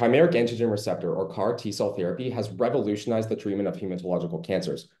antigen receptor, or CAR T-cell therapy, has revolutionized the treatment of hematological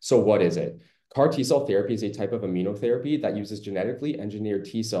cancers. So what is it? CAR T-cell therapy is a type of immunotherapy that uses genetically engineered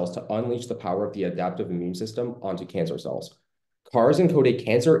T cells to unleash the power of the adaptive immune system onto cancer cells. CARs encode a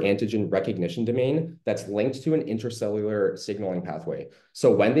cancer antigen recognition domain that's linked to an intracellular signaling pathway.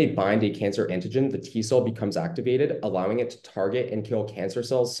 So when they bind a cancer antigen, the T cell becomes activated, allowing it to target and kill cancer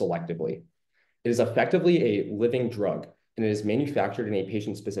cells selectively. It is effectively a living drug, and it is manufactured in a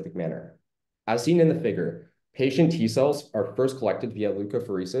patient-specific manner. As seen in the figure, patient T cells are first collected via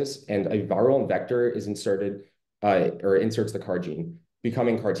leukapheresis, and a viral vector is inserted or inserts the CAR gene,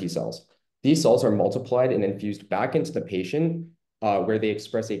 becoming CAR T cells. These cells are multiplied and infused back into the patient, where they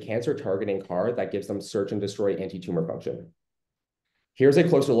express a cancer-targeting CAR that gives them search and destroy anti-tumor function. Here's a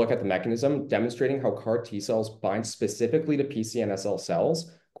closer look at the mechanism, demonstrating how CAR T cells bind specifically to PCNSL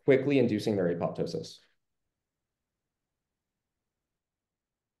cells, quickly inducing their apoptosis.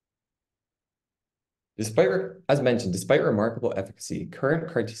 As mentioned, despite remarkable efficacy,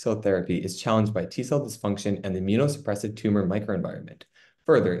 current CAR T-cell therapy is challenged by T-cell dysfunction and the immunosuppressive tumor microenvironment.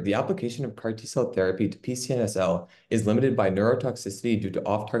 Further, the application of CAR T-cell therapy to PCNSL is limited by neurotoxicity due to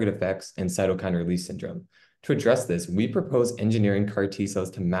off-target effects and cytokine release syndrome. To address this, we propose engineering CAR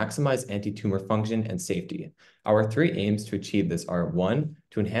T-cells to maximize anti-tumor function and safety. Our three aims to achieve this are: 1,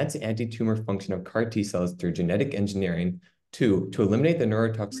 to enhance the anti-tumor function of CAR T-cells through genetic engineering; 2, to eliminate the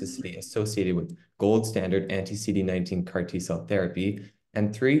neurotoxicity associated with gold standard anti-CD19 CAR T-cell therapy;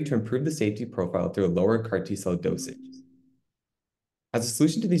 and 3, to improve the safety profile through a lower CAR T-cell dosage. As a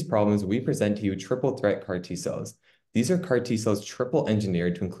solution to these problems, we present to you triple threat CAR T-cells. These are CAR T-cells triple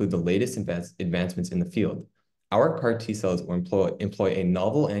engineered to include the latest advancements in the field. Our CAR T-cells will employ a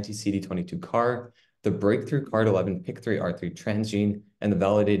novel anti-CD22 CAR, the breakthrough CAR11 PIK3R3 transgene, and the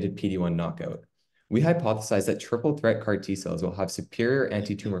validated PD-1 knockout. We hypothesize that triple threat CAR T-cells will have superior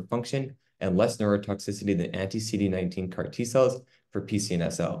anti-tumor function and less neurotoxicity than anti-CD19 CAR T-cells for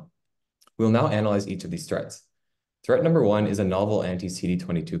PCNSL. We'll now analyze each of these threats. Threat number 1 is a novel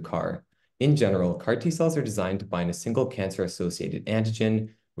anti-CD22 CAR. In general, CAR T-cells are designed to bind a single cancer-associated antigen,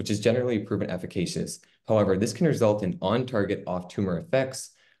 which is generally proven efficacious. However, this can result in on-target off-tumor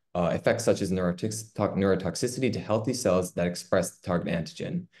effects, effects such as neurotoxicity to healthy cells that express the target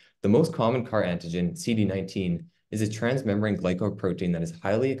antigen. The most common CAR antigen, CD19, is a transmembrane glycoprotein that is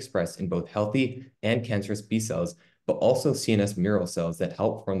highly expressed in both healthy and cancerous B cells, but also CNS mural cells that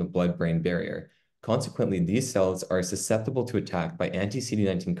help form the blood-brain barrier. Consequently, these cells are susceptible to attack by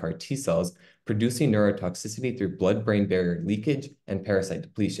anti-CD19 CAR T cells, producing neurotoxicity through blood-brain barrier leakage and parasite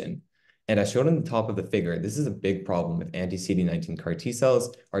depletion. And as shown on the top of the figure, this is a big problem if anti-CD19 CAR T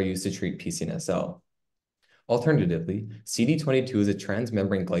cells are used to treat PCNSL. Alternatively, CD22 is a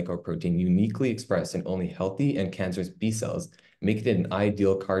transmembrane glycoprotein uniquely expressed in only healthy and cancerous B cells, making it an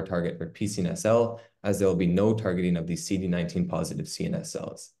ideal CAR target for PCNSL, as there will be no targeting of these CD19 positive CNS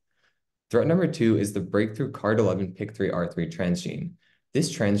cells. Threat number 2 is the breakthrough CAR11 PIK3R3 transgene.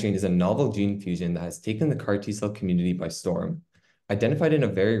 This transgene is a novel gene fusion that has taken the CAR T-cell community by storm. Identified in a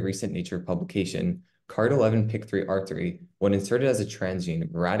very recent Nature publication, CAR11 PIK3R3, when inserted as a transgene,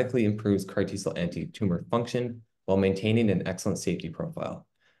 radically improves CAR T-cell anti-tumor function while maintaining an excellent safety profile.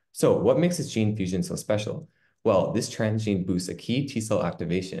 So what makes this gene fusion so special? Well, this transgene boosts a key T-cell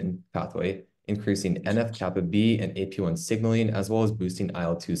activation pathway, increasing NF-kappa B and AP1 signaling, as well as boosting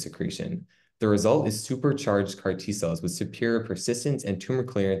IL-2 secretion. The result is supercharged CAR T-cells with superior persistence and tumor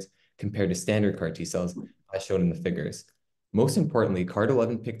clearance compared to standard CAR T-cells, as shown in the figures. Most importantly,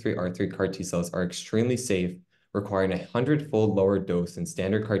 CAR11 PIK3R3 CAR T-cells are extremely safe, requiring 100-fold lower dose than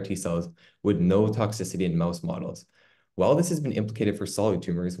standard CAR T-cells with no toxicity in mouse models. While this has been implicated for solid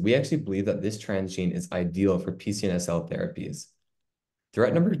tumors, we actually believe that this transgene is ideal for PCNSL therapies.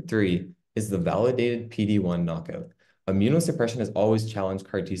 Threat number 3 is the validated PD-1 knockout. Immunosuppression has always challenged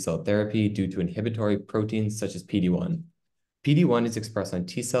CAR T-cell therapy due to inhibitory proteins such as PD-1. PD-1 is expressed on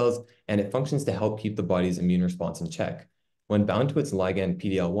T cells, and it functions to help keep the body's immune response in check. When bound to its ligand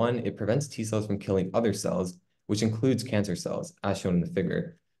PD-L1, it prevents T cells from killing other cells, which includes cancer cells, as shown in the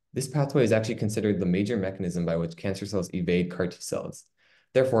figure. This pathway is actually considered the major mechanism by which cancer cells evade CAR T cells.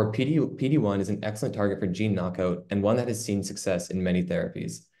 Therefore, PD-1 is an excellent target for gene knockout and one that has seen success in many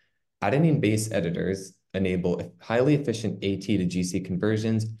therapies. Adenine base editors enable highly efficient AT to GC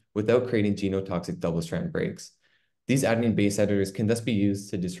conversions without creating genotoxic double-strand breaks. These adenine base editors can thus be used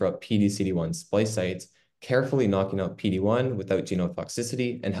to disrupt PD-CD1 splice sites, carefully knocking out PD-1 without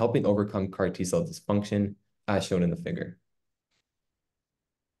genotoxicity and helping overcome CAR T-cell dysfunction, as shown in the figure.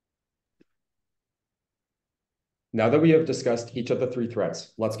 Now that we have discussed each of the 3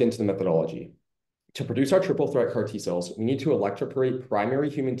 threats, let's get into the methodology. To produce our triple threat CAR T cells, we need to electroporate primary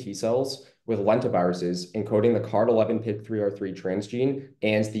human T cells with lentiviruses encoding the CAR11 PIK3R3 transgene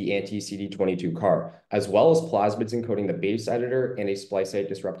and the anti-CD22 CAR, as well as plasmids encoding the base editor and a splice site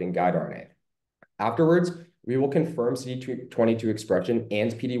disrupting guide RNA. Afterwards, we will confirm CD22 expression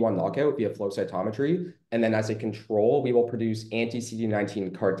and PD-1 knockout via flow cytometry, and then as a control, we will produce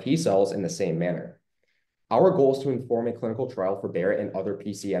anti-CD19 CAR T cells in the same manner. Our goal is to inform a clinical trial for Barrett and other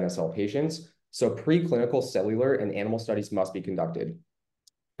PCNSL patients, so preclinical cellular and animal studies must be conducted.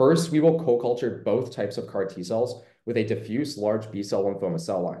 First, we will co-culture both types of CAR T cells with a diffuse large B-cell lymphoma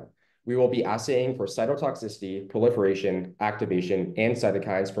cell line. We will be assaying for cytotoxicity, proliferation, activation, and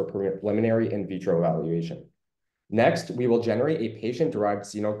cytokines for preliminary in vitro evaluation. Next, we will generate a patient-derived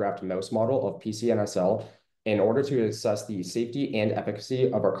xenograft mouse model of PCNSL in order to assess the safety and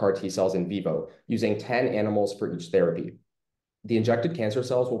efficacy of our CAR T cells in vivo, using 10 animals for each therapy. The injected cancer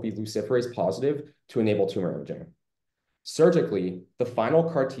cells will be luciferase positive to enable tumor imaging. Surgically, the final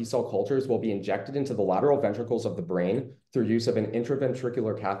CAR T cell cultures will be injected into the lateral ventricles of the brain through use of an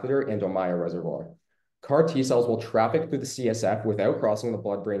intraventricular catheter and Ommaya reservoir. CAR T cells will traffic through the CSF without crossing the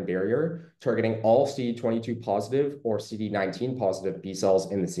blood-brain barrier, targeting all CD22 positive or CD19 positive B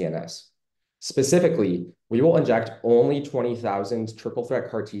cells in the CNS. Specifically, we will inject only 20,000 triple threat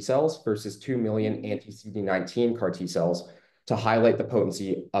CAR T cells versus 2 million anti-CD19 CAR T cells to highlight the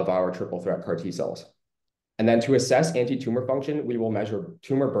potency of our triple threat CAR T cells. And then to assess anti-tumor function, we will measure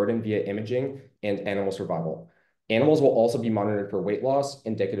tumor burden via imaging and animal survival. Animals will also be monitored for weight loss,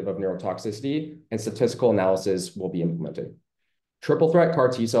 indicative of neurotoxicity, and statistical analysis will be implemented. Triple threat CAR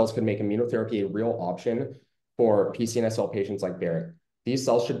T cells could make immunotherapy a real option for PCNSL patients like Barrett. These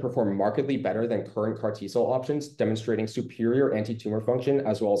cells should perform markedly better than current CAR T cell options, demonstrating superior anti-tumor function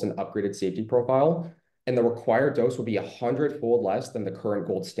as well as an upgraded safety profile. And the required dose will be 100-fold less than the current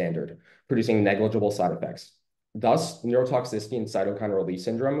gold standard, producing negligible side effects. Thus, neurotoxicity and cytokine release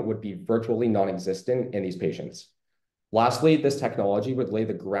syndrome would be virtually non-existent in these patients. Lastly, this technology would lay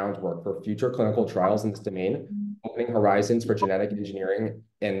the groundwork for future clinical trials in this domain, opening horizons for genetic engineering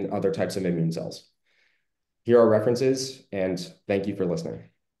and other types of immune cells. Here are references, and thank you for listening.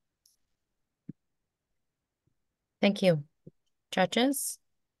 Thank you. Judges?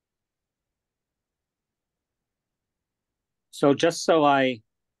 So just so I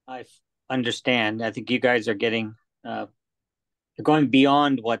understand, I think you guys are getting, you're going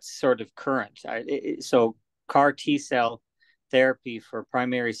beyond what's sort of current. So CAR T cell therapy for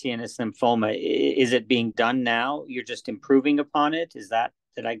primary CNS lymphoma, is it being done now? You're just improving upon it?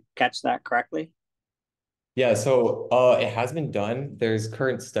 Did I catch that correctly? Yeah, so it has been done. There's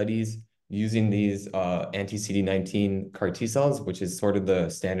current studies using these anti-CD19 CAR T cells, which is sort of the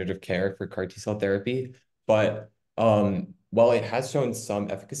standard of care for CAR T cell therapy. But while it has shown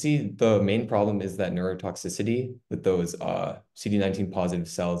some efficacy, the main problem is that neurotoxicity with those CD19 positive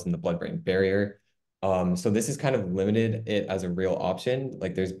cells in the blood-brain barrier. So this has kind of limited it as a real option.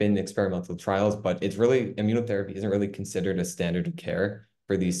 Like there's been experimental trials, but it's really, immunotherapy isn't really considered a standard of care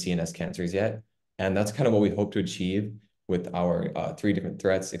for these CNS cancers yet. And that's kind of what we hope to achieve with our 3 different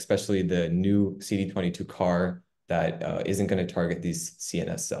threats, especially the new CD22 CAR that isn't going to target these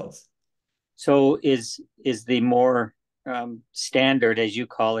CNS cells. So is the more standard, as you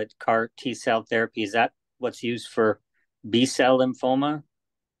call it, CAR T cell therapy, is that what's used for B cell lymphoma?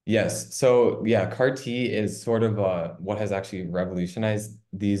 Yes. So yeah, CAR T is sort of what has actually revolutionized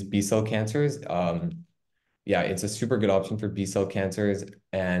these B cell cancers. Yeah, it's a super good option for B cell cancers,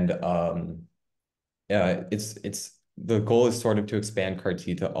 and it's the goal is sort of to expand CAR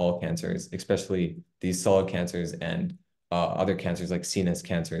T to all cancers, especially these solid cancers and other cancers like CNS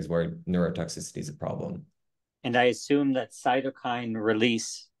cancers where neurotoxicity is a problem. And I assume that cytokine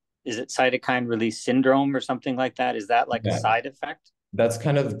release, is it cytokine release syndrome or something like that? Is that like a side effect? That's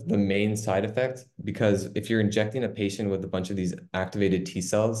kind of the main side effect, because if you're injecting a patient with a bunch of these activated T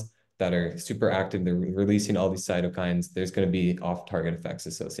cells that are super active, they're releasing all these cytokines, there's going to be off-target effects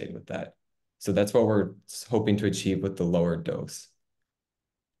associated with that. So that's what we're hoping to achieve with the lower dose.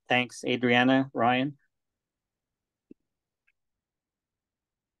 Thanks, Adriana. Ryan?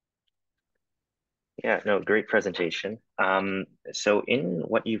 Yeah, no, great presentation. So in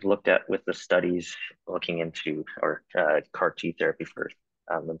what you've looked at with the studies looking into CAR T therapy for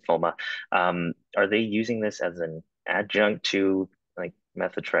lymphoma, are they using this as an adjunct to like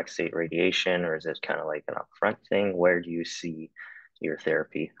methotrexate radiation, or is it kind of like an upfront thing? Where do you see your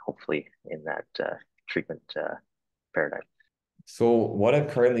therapy, hopefully, in that treatment paradigm? So what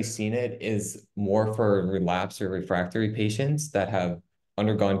I've currently seen it is more for relapse or refractory patients that have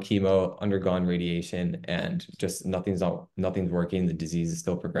undergone chemo, undergone radiation, and just nothing's working. The disease is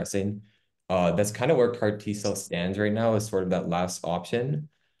still progressing. That's kind of where CAR T cell stands right now, is sort of that last option.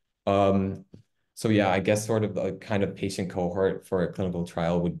 So yeah, I guess sort of the kind of patient cohort for a clinical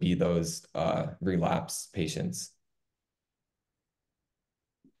trial would be those relapse patients.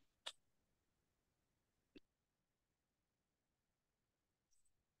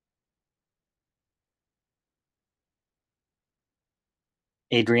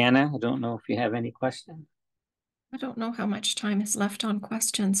 Adriana, I don't know if you have any questions. I don't know how much time is left on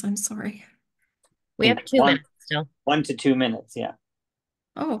questions. I'm sorry. We have 2 minutes still. 1 to 2 minutes, yeah.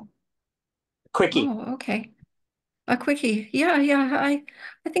 Oh. Quickie. Oh, okay. A quickie. Yeah. I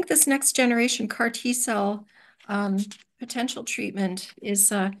think this next generation CAR T cell potential treatment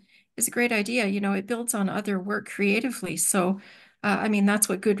is a great idea. You know, it builds on other work creatively. So I mean, that's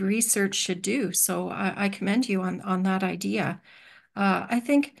what good research should do. So I commend you on that idea. I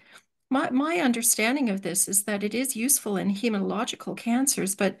think my understanding of this is that it is useful in hematological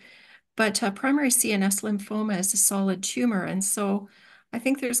cancers, but primary CNS lymphoma is a solid tumor. And so I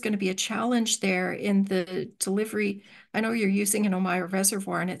think there's going to be a challenge there in the delivery. I know you're using an Ommaya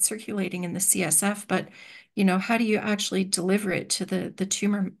reservoir and it's circulating in the CSF, but how do you actually deliver it to the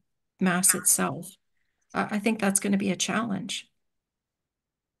tumor mass itself? I think that's going to be a challenge.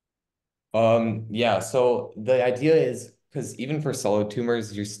 Yeah, so the idea is because even for solid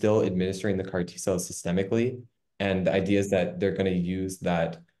tumors, you're still administering the CAR T cells systemically, and the idea is that they're going to use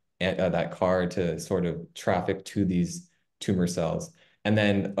that CAR to sort of traffic to these tumor cells. And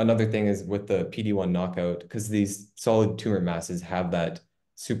then another thing is with the PD-1 knockout, because these solid tumor masses have that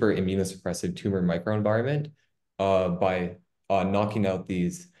super immunosuppressive tumor microenvironment, by knocking out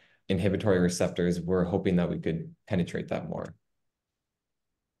these inhibitory receptors, we're hoping that we could penetrate that more.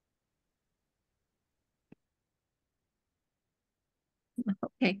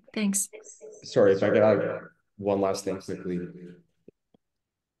 Okay, thanks. Sorry, if I could add one last thing quickly.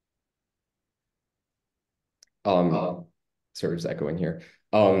 Sorry, just echoing here.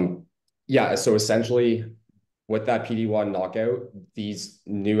 Yeah, so essentially with that PD-1 knockout, these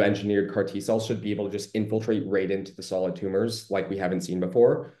new engineered CAR T cells should be able to just infiltrate right into the solid tumors like we haven't seen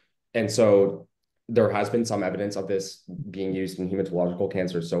before. And so there has been some evidence of this being used in hematological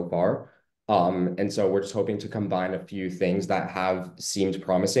cancer so far. And so we're just hoping to combine a few things that have seemed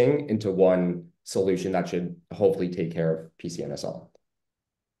promising into one solution that should hopefully take care of PCNSL.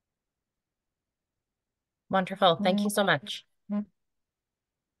 Wonderful. Thank you so much.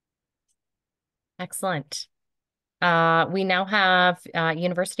 Excellent. We now have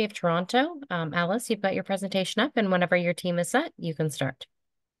University of Toronto. Alice, you've got your presentation up, and whenever your team is set, you can start.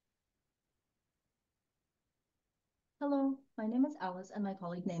 Hello, my name is Alice and my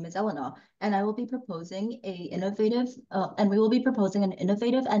colleague name is Elena, and I will be proposing we will be proposing an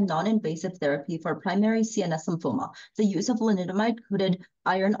innovative and non-invasive therapy for primary CNS lymphoma, the use of lenalidomide-coated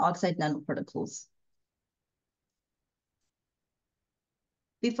iron oxide nanoparticles.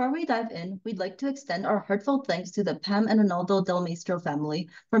 Before we dive in, we'd like to extend our heartfelt thanks to the Pam and Rolando del Maestro family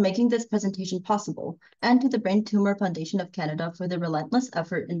for making this presentation possible, and to the Brain Tumor Foundation of Canada for their relentless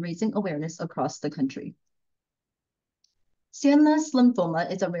effort in raising awareness across the country. CNS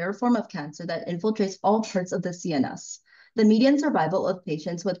lymphoma is a rare form of cancer that infiltrates all parts of the CNS. The median survival of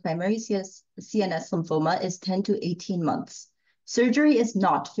patients with primary CNS lymphoma is 10 to 18 months. Surgery is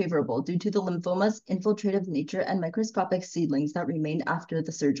not favorable due to the lymphoma's infiltrative nature and microscopic seedlings that remain after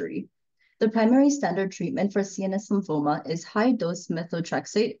the surgery. The primary standard treatment for CNS lymphoma is high-dose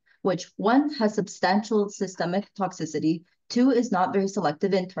methotrexate, which 1, has substantial systemic toxicity, 2, is not very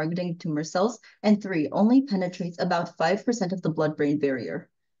selective in targeting tumor cells, and 3, only penetrates about 5% of the blood-brain barrier.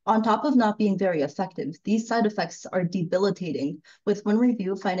 On top of not being very effective, these side effects are debilitating, with one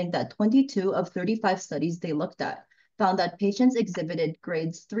review finding that 22 of 35 studies they looked at found that patients exhibited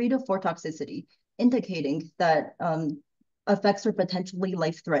grades 3 to 4 toxicity, indicating that effects are potentially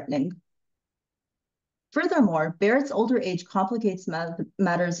life-threatening. Furthermore, Barrett's older age complicates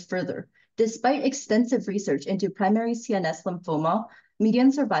matters further. Despite extensive research into primary CNS lymphoma,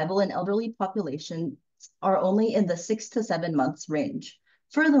 median survival in elderly populations are only in the 6 to 7 months range.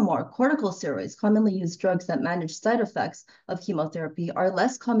 Furthermore, corticosteroids, commonly used drugs that manage side effects of chemotherapy, are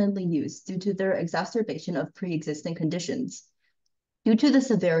less commonly used due to their exacerbation of pre-existing conditions. Due to the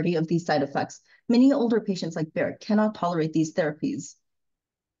severity of these side effects, many older patients like Barrett cannot tolerate these therapies.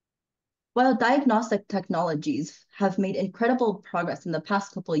 While diagnostic technologies have made incredible progress in the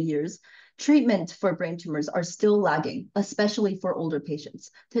past couple of years, treatment for brain tumors are still lagging, especially for older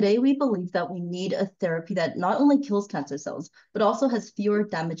patients. Today, we believe that we need a therapy that not only kills cancer cells, but also has fewer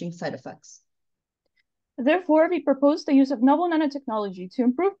damaging side effects. Therefore, we propose the use of novel nanotechnology to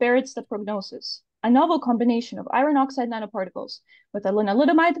improve Barrett's prognosis, a novel combination of iron oxide nanoparticles with a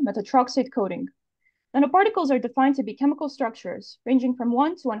lenalidomide methotrexate coating. Nanoparticles are defined to be chemical structures ranging from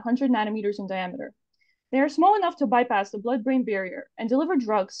 1 to 100 nanometers in diameter. They are small enough to bypass the blood-brain barrier and deliver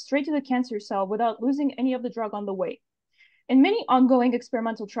drugs straight to the cancer cell without losing any of the drug on the way. In many ongoing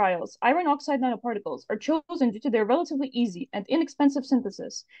experimental trials, iron oxide nanoparticles are chosen due to their relatively easy and inexpensive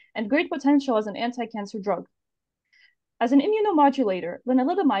synthesis and great potential as an anti-cancer drug. As an immunomodulator,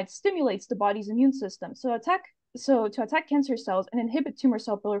 lenalidomide stimulates the body's immune system to attack cancer cells and inhibit tumor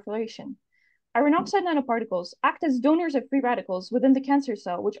cell proliferation. Iron oxide nanoparticles act as donors of free radicals within the cancer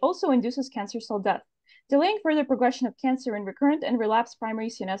cell, which also induces cancer cell death, delaying further progression of cancer in recurrent and relapsed primary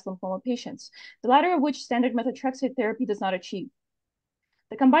CNS lymphoma patients, the latter of which standard methotrexate therapy does not achieve.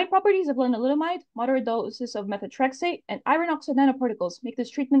 The combined properties of lenalidomide, moderate doses of methotrexate, and iron oxide nanoparticles make this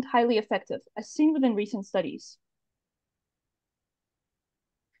treatment highly effective, as seen within recent studies.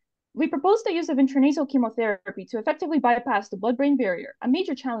 We propose the use of intranasal chemotherapy to effectively bypass the blood-brain barrier, a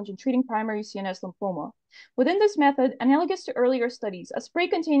major challenge in treating primary CNS lymphoma. Within this method, analogous to earlier studies, a spray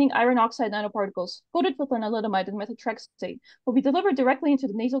containing iron oxide nanoparticles coated with lenalidomide and methotrexate will be delivered directly into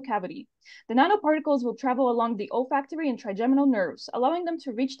the nasal cavity. The nanoparticles will travel along the olfactory and trigeminal nerves, allowing them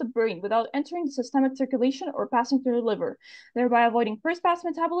to reach the brain without entering the systemic circulation or passing through the liver, thereby avoiding first-pass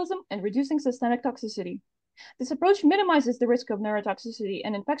metabolism and reducing systemic toxicity. This approach minimizes the risk of neurotoxicity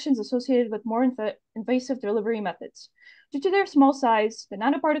and infections associated with more invasive delivery methods. Due to their small size, the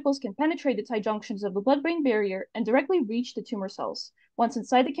nanoparticles can penetrate the tight junctions of the blood-brain barrier and directly reach the tumor cells. Once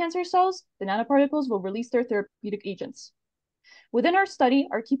inside the cancer cells, the nanoparticles will release their therapeutic agents. Within our study,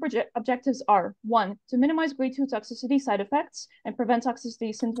 our key objectives are 1. To minimize grade 2 toxicity side effects and prevent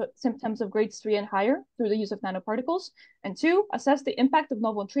toxicity symptoms of grades 3 and higher through the use of nanoparticles, and 2. Assess the impact of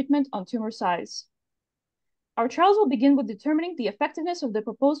novel treatment on tumor size. Our trials will begin with determining the effectiveness of the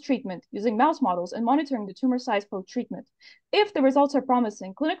proposed treatment using mouse models and monitoring the tumor size post-treatment. If the results are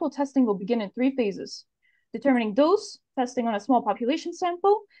promising, clinical testing will begin in 3 phases: determining dose, testing on a small population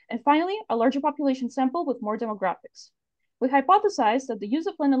sample, and finally, a larger population sample with more demographics. We hypothesize that the use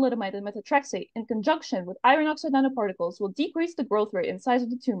of lenalidomide and methotrexate in conjunction with iron oxide nanoparticles will decrease the growth rate and size of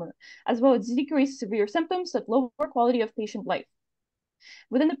the tumor, as well as decrease severe symptoms that lower quality of patient life.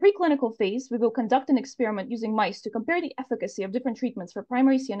 Within the preclinical phase, we will conduct an experiment using mice to compare the efficacy of different treatments for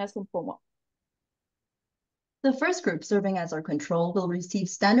primary CNS lymphoma. The first group, serving as our control, will receive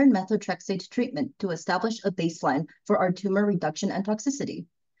standard methotrexate treatment to establish a baseline for our tumor reduction and toxicity.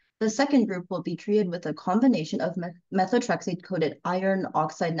 The second group will be treated with a combination of methotrexate-coated iron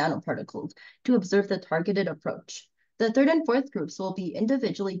oxide nanoparticles to observe the targeted approach. The third and fourth groups will be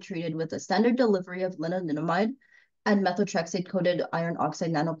individually treated with a standard delivery of lenalidomide and methotrexate-coated iron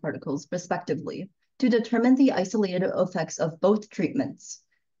oxide nanoparticles, respectively, to determine the isolated effects of both treatments.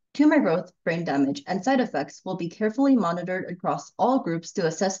 Tumor growth, brain damage, and side effects will be carefully monitored across all groups to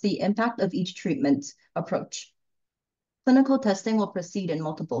assess the impact of each treatment approach. Clinical testing will proceed in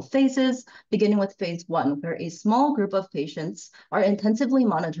multiple phases, beginning with phase 1, where a small group of patients are intensively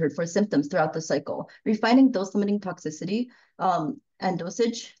monitored for symptoms throughout the cycle, refining dose-limiting toxicity and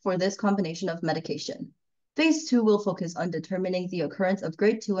dosage for this combination of medication. Phase 2 will focus on determining the occurrence of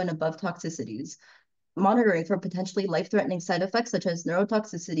grade 2 and above toxicities, monitoring for potentially life-threatening side effects such as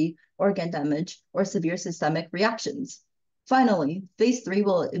neurotoxicity, organ damage, or severe systemic reactions. Finally, phase 3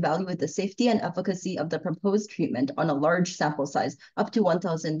 will evaluate the safety and efficacy of the proposed treatment on a large sample size, up to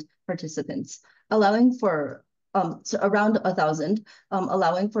 1,000 participants, allowing for around 1,000,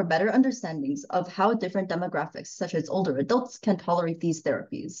 allowing for better understandings of how different demographics, such as older adults, can tolerate these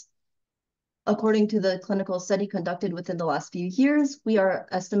therapies. According to the clinical study conducted within the last few years, we are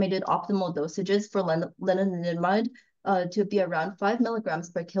estimated optimal dosages for lenalidomide to be around 5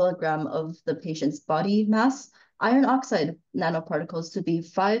 milligrams per kilogram of the patient's body mass, iron oxide nanoparticles to be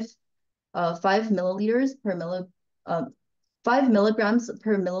 5 milligrams per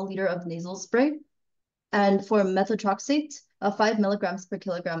milliliter of nasal spray, and for methotrexate, 5 milligrams per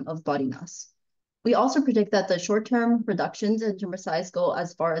kilogram of body mass. We also predict that the short-term reductions in tumor size go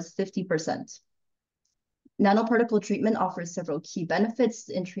as far as 50%. Nanoparticle treatment offers several key benefits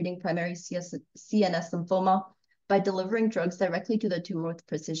in treating primary CNS lymphoma by delivering drugs directly to the tumor with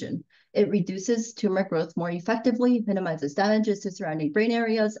precision. It reduces tumor growth more effectively, minimizes damages to surrounding brain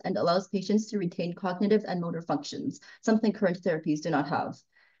areas, and allows patients to retain cognitive and motor functions, something current therapies do not have.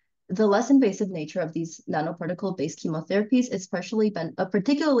 The less invasive nature of these nanoparticle-based chemotherapies is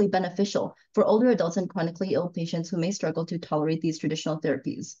particularly beneficial for older adults and chronically ill patients who may struggle to tolerate these traditional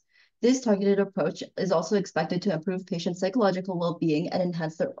therapies. This targeted approach is also expected to improve patients' psychological well-being and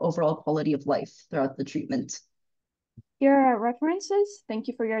enhance their overall quality of life throughout the treatment. Here are our references. Thank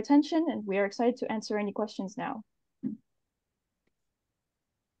you for your attention, and we are excited to answer any questions now.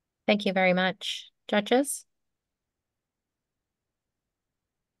 Thank you very much. Judges?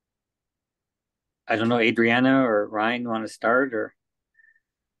 I don't know, Adriana or Ryan, want to start or?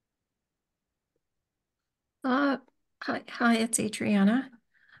 Hi, it's Adriana.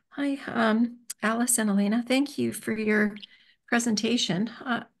 Hi, Alice and Elena. Thank you for your presentation.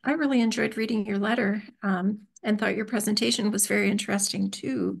 I really enjoyed reading your letter and thought your presentation was very interesting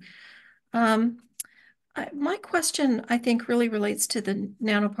too. My question, I think, really relates to the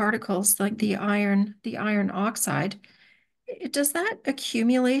nanoparticles, like the iron oxide. Does that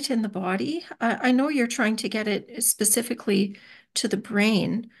accumulate in the body? I know you're trying to get it specifically to the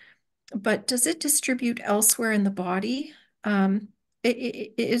brain, but does it distribute elsewhere in the body?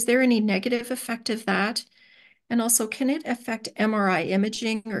 Is there any negative effect of that? And also, can it affect MRI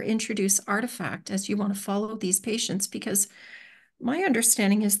imaging or introduce artifact as you want to follow these patients? Because my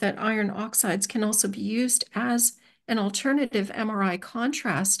understanding is that iron oxides can also be used as an alternative MRI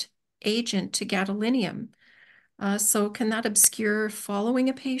contrast agent to gadolinium. So can that obscure following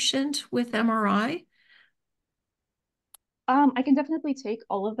a patient with MRI? I can definitely take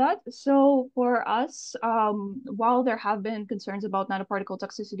all of that. So for us, while there have been concerns about nanoparticle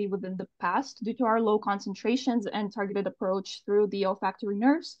toxicity within the past due to our low concentrations and targeted approach through the olfactory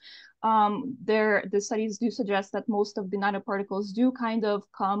nerves, the studies do suggest that most of the nanoparticles do kind of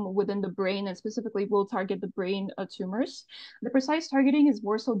come within the brain and specifically will target the brain tumors. The precise targeting is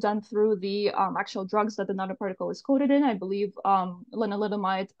more so done through the actual drugs that the nanoparticle is coated in. I believe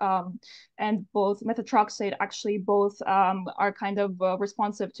lenalidomide and both methotrexate actually both are kind of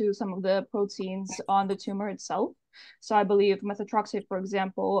responsive to some of the proteins on the tumor itself. So I believe methotrexate, for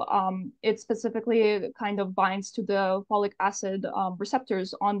example, it specifically kind of binds to the folic acid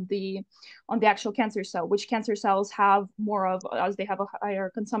receptors on the actual cancer cell, which cancer cells have more of as they have a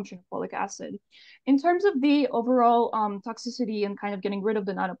higher consumption of folic acid. In terms of the overall toxicity and kind of getting rid of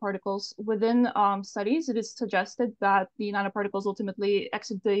the nanoparticles within studies, it is suggested that the nanoparticles ultimately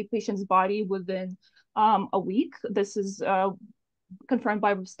exit the patient's body within a week. This is confirmed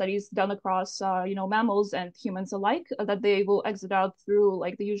by studies done across mammals and humans alike, that they will exit out through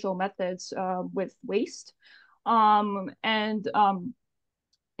like the usual methods with waste.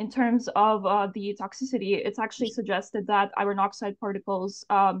 In terms of the toxicity, it's actually suggested that iron oxide particles,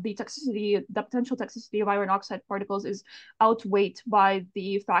 the potential toxicity of iron oxide particles is outweighed by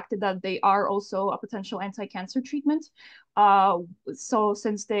the fact that they are also a potential anti-cancer treatment. So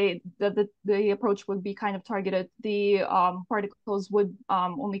since the approach would be kind of targeted, the particles would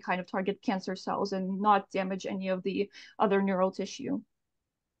only kind of target cancer cells and not damage any of the other neural tissue.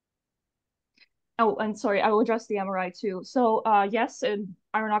 Oh, and sorry, I will address the MRI too. So yes,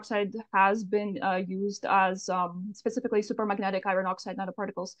 iron oxide has been used as specifically supermagnetic iron oxide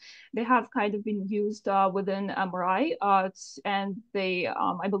nanoparticles. They have kind of been used within MRI, and they,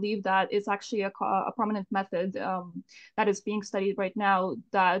 I believe that it's actually a prominent method that is being studied right now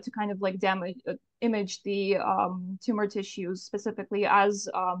that to kind of like image the tumor tissues specifically as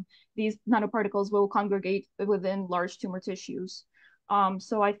these nanoparticles will congregate within large tumor tissues.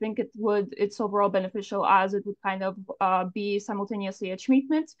 So I think it's overall beneficial as it would kind of be simultaneously a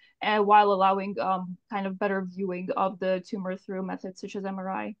treatment and while allowing kind of better viewing of the tumor through methods such as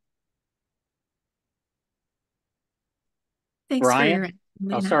MRI. Thanks, Ryan?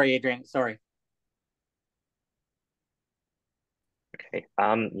 Oh, sorry, Adrian. Sorry. Okay.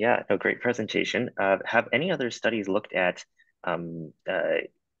 Yeah, no, great presentation. Have any other studies looked at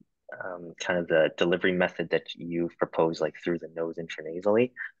kind of the delivery method that you've proposed, like through the nose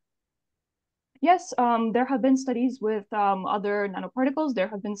intranasally? Yes, there have been studies with other nanoparticles. There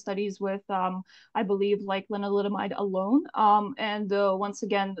have been studies with, I believe, like lenalidomide alone. And once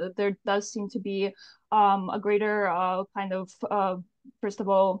again, there does seem to be a greater kind of, first of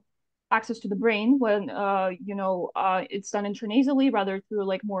all, access to the brain when, it's done intranasally rather through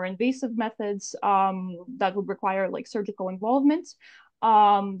like more invasive methods that would require like surgical involvement.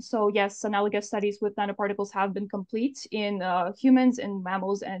 So yes, analogous studies with nanoparticles have been complete in humans, in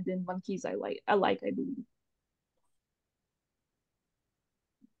mammals, and in monkeys alike, I believe.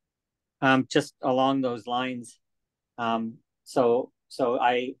 Just along those lines, yes,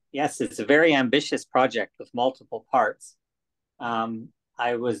 it's a very ambitious project with multiple parts.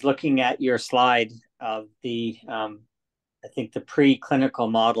 I was looking at your slide of the, I think the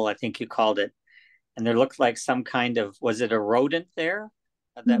preclinical model, I think you called it, and there looked like some kind of, was it a rodent there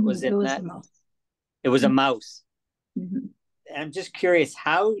that was in that? It was a mouse. It was a mouse. Mm-hmm. I'm just curious,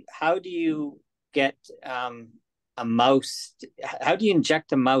 how do you get a mouse? How do you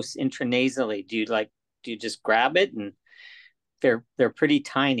inject a mouse intranasally? Do you just grab it? And they're pretty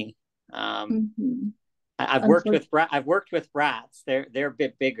tiny. I've worked with rats. They're a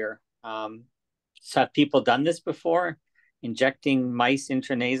bit bigger. So have people done this before, injecting mice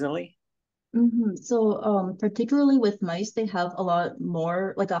intranasally? So particularly with mice, they have a lot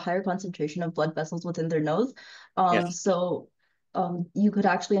more, like a higher concentration of blood vessels within their nose. Yes. So you could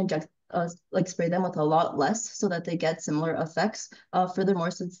actually inject, like spray them with a lot less so that they get similar effects.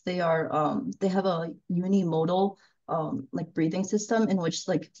 Furthermore, since they have a unimodal like breathing system in which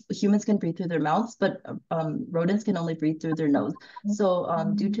like humans can breathe through their mouths, but rodents can only breathe through their nose.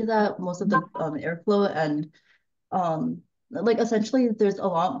 So due to that, most of the airflow and like essentially there's a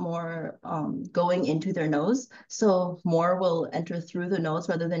lot more going into their nose. So more will enter through the nose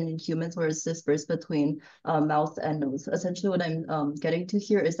rather than in humans where it's dispersed between mouth and nose. Essentially what I'm getting to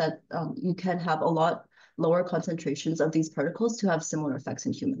here is that you can have a lot lower concentrations of these particles to have similar effects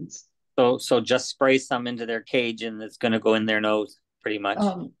in humans. So just spray some into their cage and it's going to go in their nose pretty much.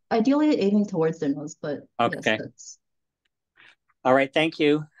 Ideally aiming towards their nose, but okay. Yes, that's... All right, thank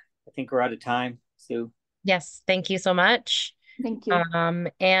you. I think we're out of time, Sue. Yes, thank you so much. Thank you.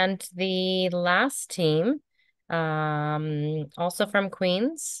 And the last team, also from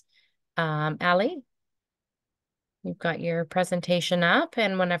Queens, Ali, you've got your presentation up,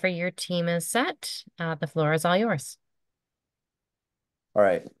 and whenever your team is set, the floor is all yours. All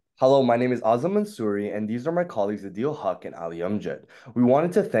right. Hello, my name is Azam Mansouri, and these are my colleagues Adil Haq and Ali Amjad. We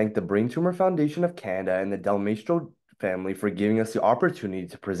wanted to thank the Brain Tumor Foundation of Canada and the Maestro family for giving us the opportunity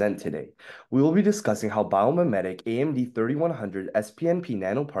to present today. We will be discussing how biomimetic AMD 3100 SPNP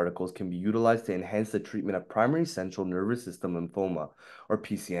nanoparticles can be utilized to enhance the treatment of primary central nervous system lymphoma, or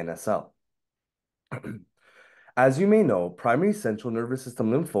PCNSL. As you may know, primary central nervous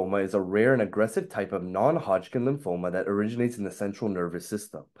system lymphoma is a rare and aggressive type of non-Hodgkin lymphoma that originates in the central nervous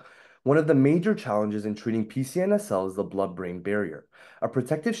system. One of the major challenges in treating PCNSL is the blood-brain barrier, a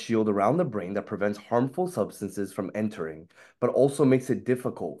protective shield around the brain that prevents harmful substances from entering, but also makes it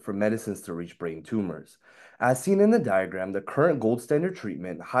difficult for medicines to reach brain tumors. As seen in the diagram, the current gold standard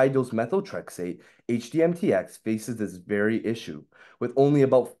treatment, high-dose methotrexate, HDMTX, faces this very issue, with only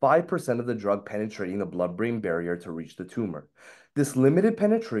about 5% of the drug penetrating the blood-brain barrier to reach the tumor. This limited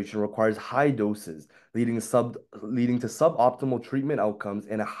penetration requires high doses, leading to suboptimal treatment outcomes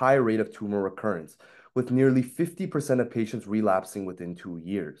and a high rate of tumor recurrence, with nearly 50% of patients relapsing within 2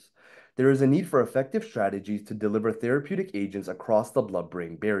 years. There is a need for effective strategies to deliver therapeutic agents across the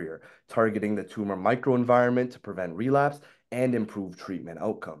blood-brain barrier, targeting the tumor microenvironment to prevent relapse and improve treatment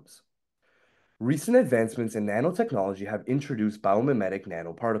outcomes. Recent advancements in nanotechnology have introduced biomimetic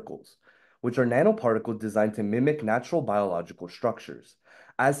nanoparticles, which are nanoparticles designed to mimic natural biological structures.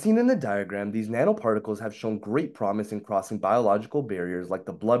 As seen in the diagram, these nanoparticles have shown great promise in crossing biological barriers like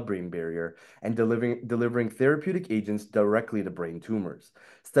the blood-brain barrier and delivering therapeutic agents directly to brain tumors.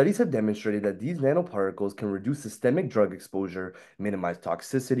 Studies have demonstrated that these nanoparticles can reduce systemic drug exposure, minimize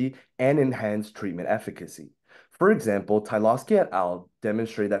toxicity, and enhance treatment efficacy. For example, Tylosky et al.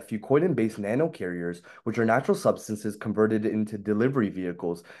 Demonstrated that fucoidan-based nanocarriers, which are natural substances converted into delivery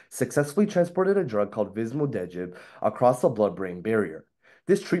vehicles, successfully transported a drug called vismodegib across the blood-brain barrier.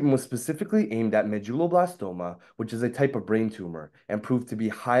 This treatment was specifically aimed at medulloblastoma, which is a type of brain tumor, and proved to be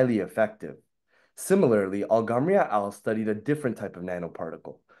highly effective. Similarly, Algamri et al. Studied a different type of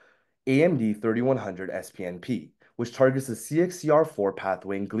nanoparticle, AMD 3100 SPNP, which targets the CXCR4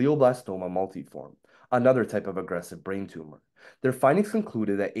 pathway in glioblastoma multiforme, another type of aggressive brain tumor. Their findings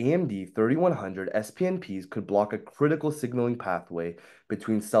concluded that AMD 3100 SPNPs could block a critical signaling pathway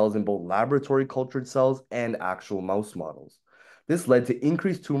between cells in both laboratory cultured cells and actual mouse models. This led to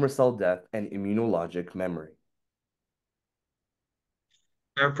increased tumor cell death and immunologic memory.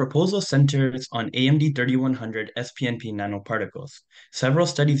 Our proposal centers on AMD 3100 SPNP nanoparticles. Several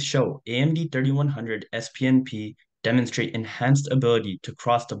studies show AMD 3100 SPNP demonstrate enhanced ability to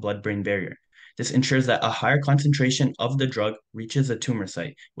cross the blood-brain barrier. This ensures that a higher concentration of the drug reaches a tumor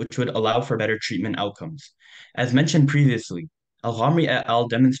site, which would allow for better treatment outcomes. As mentioned previously, Algamri et al.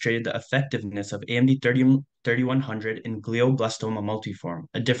 Demonstrated the effectiveness of AMD 3100 in glioblastoma multiforme,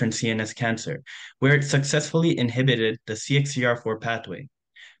 a different CNS cancer, where it successfully inhibited the CXCR4 pathway.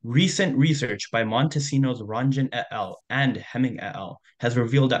 Recent research by Montesinos, Ranjan et al. And Hemming et al. Has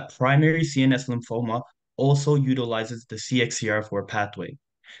revealed that primary CNS lymphoma also utilizes the CXCR4 pathway.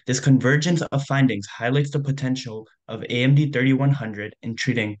 This convergence of findings highlights the potential of AMD 3100 in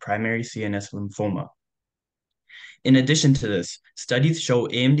treating primary CNS lymphoma. In addition to this, studies show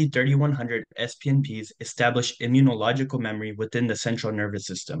AMD 3100 SPNPs establish immunological memory within the central nervous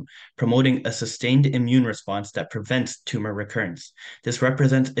system, promoting a sustained immune response that prevents tumor recurrence. This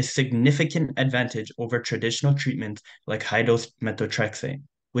represents a significant advantage over traditional treatments like high-dose methotrexate,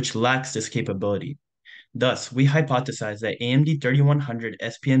 which lacks this capability. Thus, we hypothesize that AMD 3100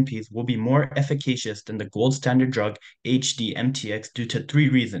 SPNPs will be more efficacious than the gold standard drug HDMTX due to 3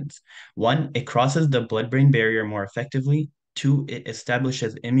 reasons. 1, it crosses the blood-brain barrier more effectively. 2, it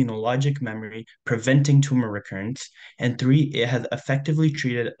establishes immunologic memory, preventing tumor recurrence. And 3, it has effectively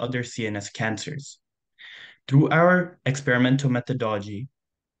treated other CNS cancers. Through our experimental methodology,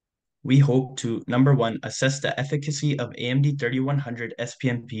 we hope to, number 1, assess the efficacy of AMD 3100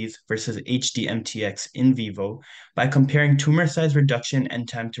 SPNPs versus HDMTX in vivo by comparing tumor size reduction and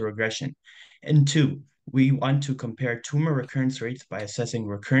time to regression. And 2, we want to compare tumor recurrence rates by assessing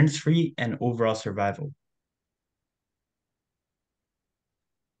recurrence-free and overall survival.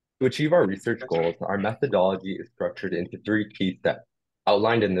 To achieve our research goals, our methodology is structured into 3 key steps,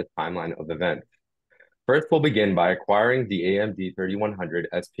 outlined in this timeline of events. First, we'll begin by acquiring the AMD 3100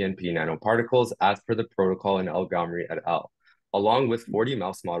 SPNP nanoparticles as per the protocol in Montgomery et al., along with 40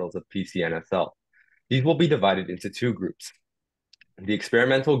 mouse models of PCNSL. These will be divided into 2 groups. The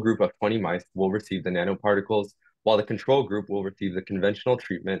experimental group of 20 mice will receive the nanoparticles, while the control group will receive the conventional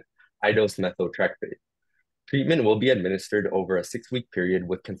treatment, high-dose methotrexate. Treatment will be administered over a 6-week period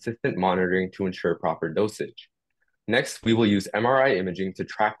with consistent monitoring to ensure proper dosage. Next, we will use MRI imaging to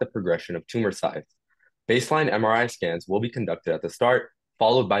track the progression of tumor size. Baseline MRI scans will be conducted at the start,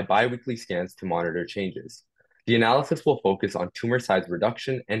 followed by biweekly scans to monitor changes. The analysis will focus on tumor size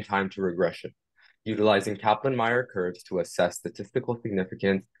reduction and time to regression, utilizing Kaplan-Meier curves to assess statistical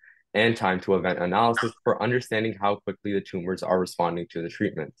significance and time to event analysis for understanding how quickly the tumors are responding to the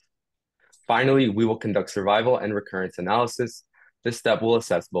treatments. Finally, we will conduct survival and recurrence analysis. This step will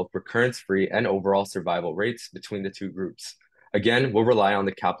assess both recurrence-free and overall survival rates between the 2 groups. Again, we'll rely on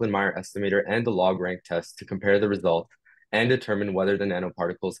the Kaplan-Meier estimator and the log rank test to compare the results and determine whether the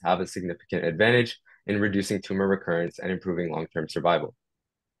nanoparticles have a significant advantage in reducing tumor recurrence and improving long-term survival.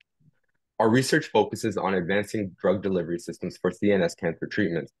 Our research focuses on advancing drug delivery systems for CNS cancer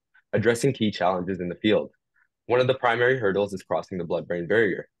treatments, addressing key challenges in the field. One of the primary hurdles is crossing the blood-brain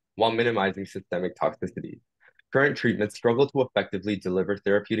barrier, while minimizing systemic toxicity. Current treatments struggle to effectively deliver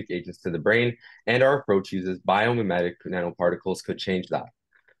therapeutic agents to the brain, and our approach uses biomimetic nanoparticles could change that.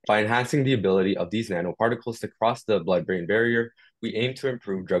 By enhancing the ability of these nanoparticles to cross the blood-brain barrier, we aim to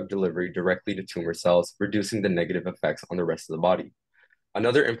improve drug delivery directly to tumor cells, reducing the negative effects on the rest of the body.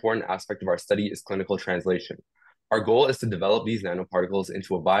 Another important aspect of our study is clinical translation. Our goal is to develop these nanoparticles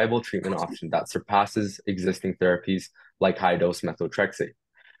into a viable treatment option that surpasses existing therapies like high-dose methotrexate.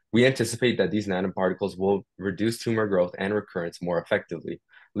 We anticipate that these nanoparticles will reduce tumor growth and recurrence more effectively,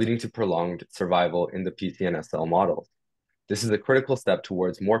 leading to prolonged survival in the PCNSL models. This is a critical step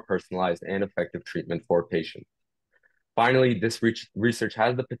towards more personalized and effective treatment for patients. Finally, this research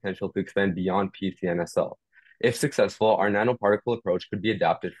has the potential to expand beyond PCNSL. If successful, our nanoparticle approach could be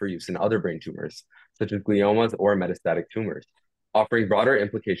adapted for use in other brain tumors, such as gliomas or metastatic tumors, offering broader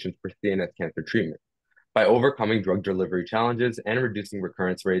implications for CNS cancer treatment. By overcoming drug delivery challenges and reducing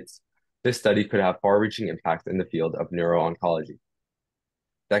recurrence rates, this study could have far-reaching impacts in the field of neuro-oncology.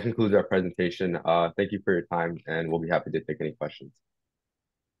 That concludes our presentation. Thank you for your time, and we'll be happy to take any questions.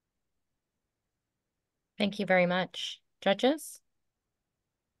 Thank you very much. Judges?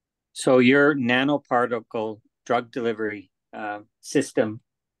 So your nanoparticle drug delivery system,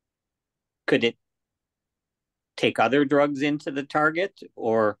 could it take other drugs into the target,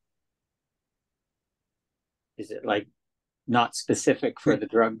 or is it like not specific for the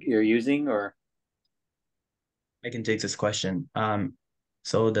drug you're using, or? I can take this question.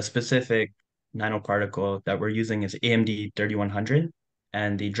 So the specific nanoparticle that we're using is AMD 3100,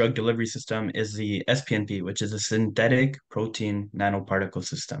 and the drug delivery system is the SPNP, which is a synthetic protein nanoparticle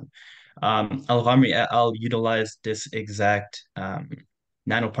system. Al-Ghamri et al. Utilized this exact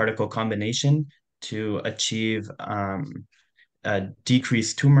nanoparticle combination to achieve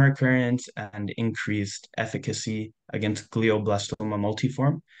decreased tumor occurrence and increased efficacy against glioblastoma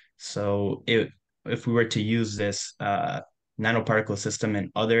multiforme. So if we were to use this nanoparticle system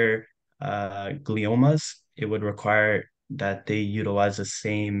in other gliomas, it would require that they utilize the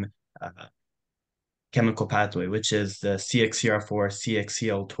same chemical pathway, which is the CXCR4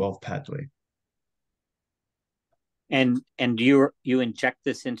 CXCL12 pathway. And you inject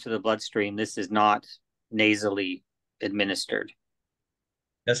this into the bloodstream. This is not nasally administered.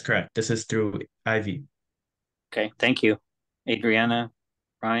 That's correct. This is through IV. Okay, thank you. Adriana,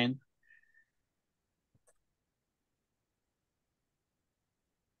 Ryan?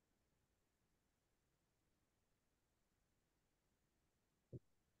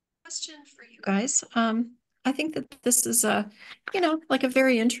 Question for you guys. I think that this is like a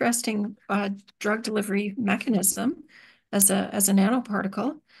very interesting drug delivery mechanism as a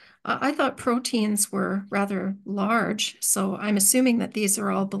nanoparticle. I thought proteins were rather large, so I'm assuming that these are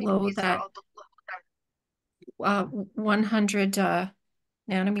all below that 100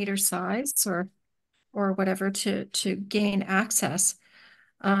 nanometer size or whatever to gain access.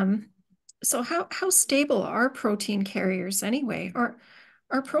 So how stable are protein carriers anyway?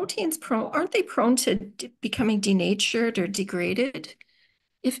 Are proteins aren't they prone to becoming denatured or degraded?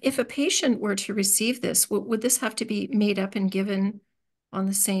 If a patient were to receive this, would this have to be made up and given on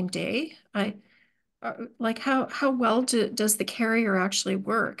the same day? Like how well does the carrier actually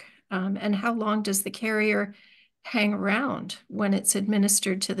work? And how long does the carrier hang around when it's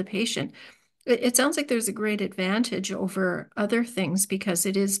administered to the patient? It sounds like there's a great advantage over other things because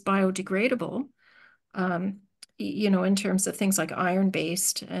it is biodegradable, in terms of things like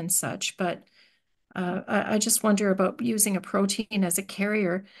iron-based and such. But I just wonder about using a protein as a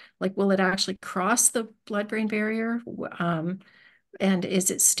carrier. Like, will it actually cross the blood-brain barrier? And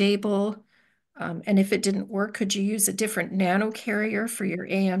is it stable? And if it didn't work, could you use a different nano carrier for your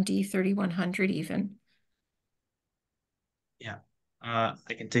AMD 3100 even? Yeah, I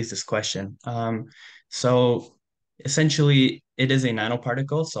can take this question. So essentially, it is a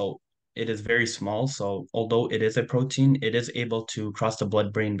nanoparticle, so it is very small. So although it is a protein, it is able to cross the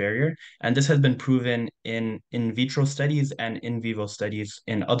blood-brain barrier, and this has been proven in vitro studies and in vivo studies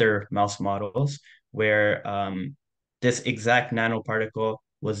in other mouse models, where this exact nanoparticle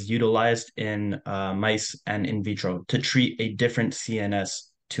was utilized in mice and in vitro to treat a different CNS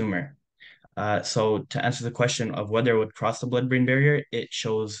tumor. So to answer the question of whether it would cross the blood-brain barrier, it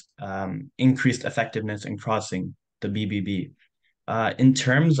shows increased effectiveness in crossing the BBB. In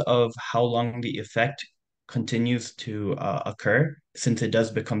terms of how long the effect continues to occur, since it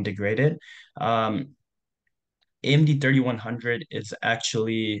does become degraded, AMD 3100 is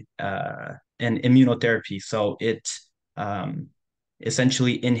actually an immunotherapy. So it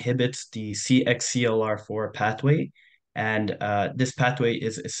essentially inhibits the CXCLR4 pathway. And this pathway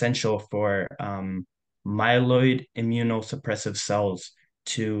is essential for myeloid immunosuppressive cells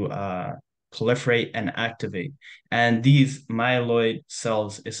to proliferate and activate. And these myeloid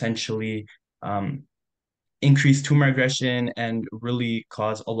cells essentially increase tumor aggression and really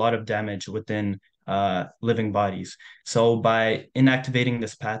cause a lot of damage within living bodies. So by inactivating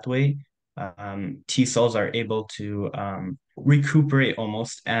this pathway, T cells are able to recuperate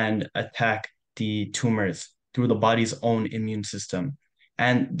almost and attack the tumors through the body's own immune system.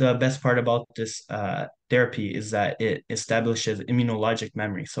 And the best part about this therapy is that it establishes immunologic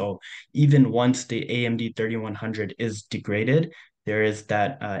memory. So even once the AMD 3100 is degraded, there is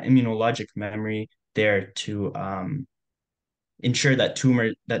that immunologic memory there to ensure that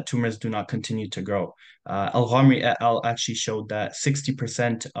tumors do not continue to grow. Al-Ghamri et al. Actually showed that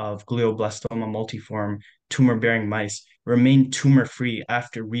 60% of glioblastoma multiforme tumor-bearing mice remain tumor-free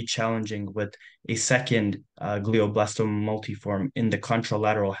after re-challenging with a second glioblastoma multiforme in the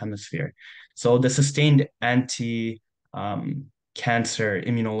contralateral hemisphere. So the sustained cancer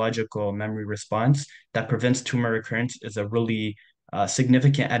immunological memory response that prevents tumor recurrence is a really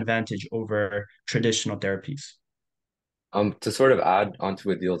significant advantage over traditional therapies. To sort of add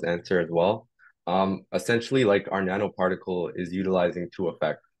onto Adil's answer as well, essentially, like our nanoparticle is utilizing two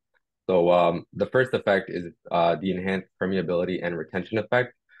effects. So the first effect is the enhanced permeability and retention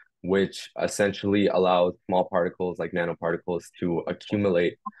effect, which essentially allows small particles like nanoparticles to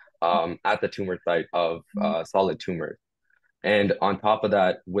accumulate at the tumor site of solid tumors. And on top of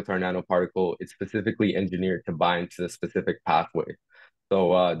that, with our nanoparticle, it's specifically engineered to bind to the specific pathway.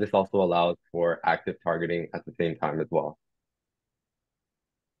 So this also allows for active targeting at the same time as well.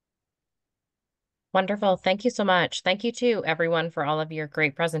 Wonderful. Thank you so much. Thank you to everyone for all of your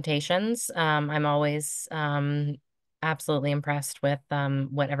great presentations. I'm always absolutely impressed with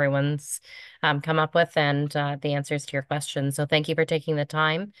what everyone's come up with and the answers to your questions. So thank you for taking the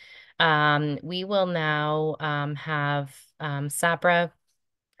time. We will now have Sabra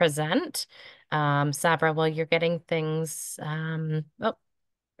present. Sabra, while you're getting things, oh,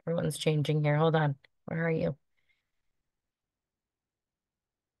 everyone's changing here. Hold on. Where are you?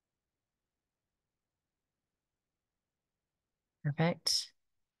 Perfect.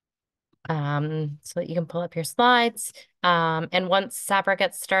 So that you can pull up your slides. And once Sabra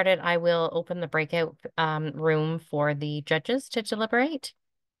gets started, I will open the breakout room for the judges to deliberate.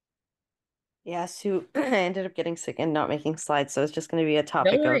 Yeah, Sue, I ended up getting sick and not making slides, so it's just going to be a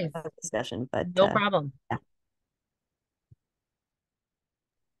topic of discussion. But no problem. Yeah.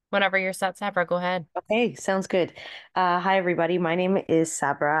 Whenever you're set, Sabra, go ahead. Okay, sounds good. Hi, everybody. My name is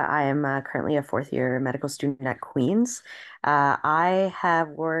Sabra. I am currently a fourth-year medical student at Queen's. I have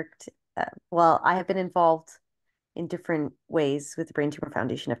worked, I have been involved in different ways with the Brain Tumor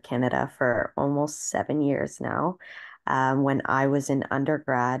Foundation of Canada for almost 7 years now. When I was in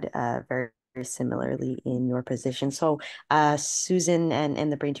undergrad, very similarly in your position. So Susan and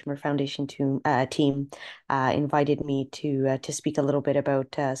the Brain Tumor Foundation team invited me to speak a little bit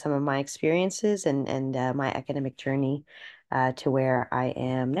about some of my experiences and my academic journey to where I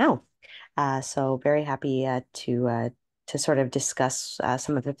am now. So very happy to sort of discuss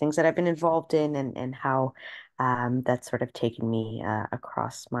some of the things that I've been involved in and how that's sort of taken me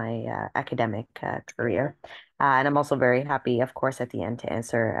across my academic career. And I'm also very happy, of course, at the end to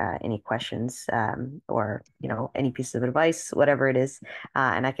answer any questions or, any pieces of advice, whatever it is.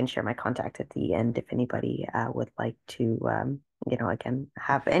 And I can share my contact at the end if anybody would like to, again,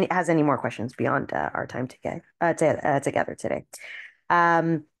 has any more questions beyond our time together today.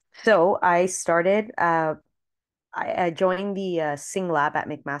 So I started, I joined the Sing Lab at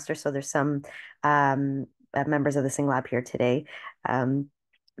McMaster. So there's some members of the Sing Lab here today.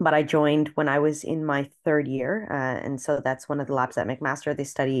 But I joined when I was in my third year. And so that's one of the labs at McMaster. They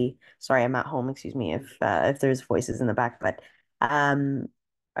study, sorry, I'm at home, excuse me if there's voices in the back, but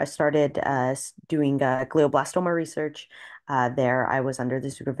I started doing glioblastoma research. There, I was under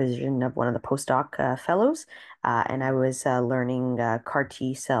the supervision of one of the postdoc fellows, and I was learning CAR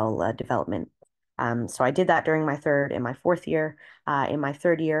T cell development. So I did that during my third and my fourth year. In my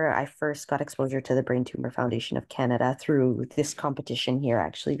third year, I first got exposure to the Brain Tumor Foundation of Canada through this competition here,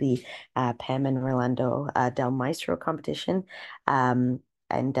 actually the Pam and Rolando Del Maestro competition. And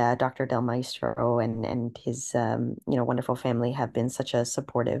Dr. Del Maestro and his wonderful family have been such a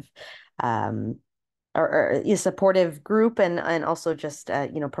supportive or a supportive group, and also just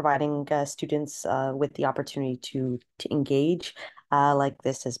providing students with the opportunity to engage like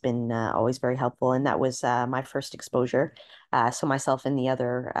this has been always very helpful. And that was my first exposure. So myself and the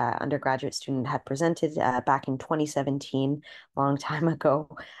other undergraduate student had presented back in 2017, long time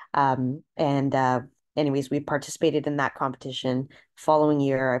ago. Anyways, we participated in that competition. Following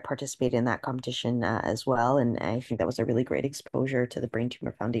year, I participated in that competition as well. And I think that was a really great exposure to the Brain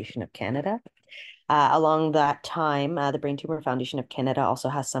Tumor Foundation of Canada. Along that time, the Brain Tumor Foundation of Canada also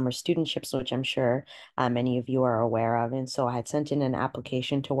has summer studentships, which I'm sure many of you are aware of. And so I had sent in an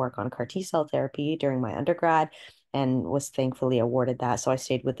application to work on CAR T cell therapy during my undergrad and was thankfully awarded that. So I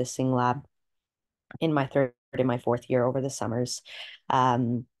stayed with the Sing Lab in my third and my fourth year over the summers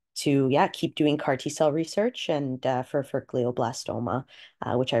to keep doing CAR T cell research and for glioblastoma,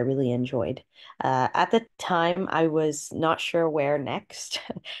 which I really enjoyed. At the time, I was not sure where next.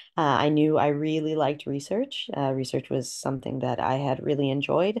 I knew I really liked research. Research was something that I had really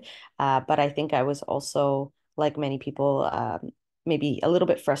enjoyed, but I think I was also, like many people, maybe a little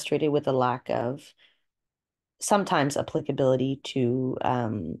bit frustrated with the lack of sometimes applicability to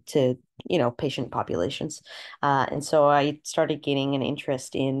patient populations. And so I started gaining an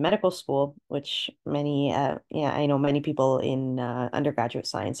interest in medical school, which I know many people in undergraduate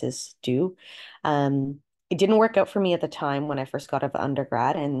sciences do. It didn't work out for me at the time when I first got out of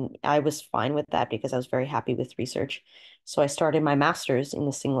undergrad, and I was fine with that because I was very happy with research. So I started my master's in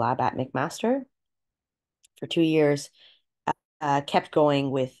the Sing Lab at McMaster for 2 years, kept going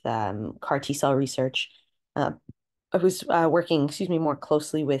with CAR T cell research. I was working, more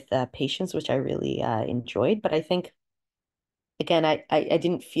closely with patients, which I really enjoyed. But I think, again, I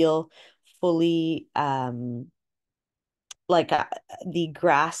didn't feel fully like the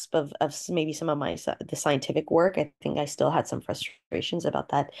grasp of maybe some of the scientific work. I think I still had some frustrations about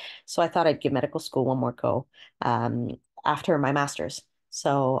that. So I thought I'd give medical school one more go after my master's.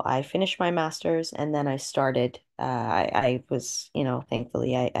 So I finished my master's and then I started, I was,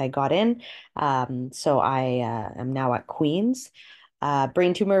 thankfully I got in. So I am now at Queen's.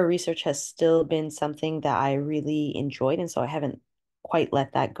 Brain tumor research has still been something that I really enjoyed, and so I haven't quite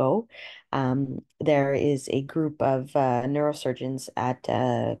let that go. There is a group of neurosurgeons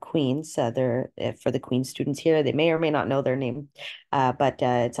at Queen's. They're for the Queen's students here. They may or may not know their name, but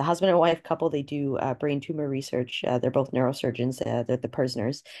it's a husband and wife couple. They do brain tumor research. They're both neurosurgeons. They're the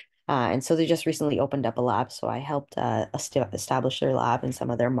Persners. And so they just recently opened up a lab. So I helped establish their lab and some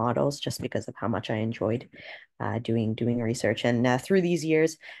of their models just because of how much I enjoyed doing research. And through these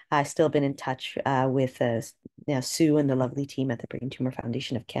years, I've still been in touch with Sue and the lovely team at the Brain Tumor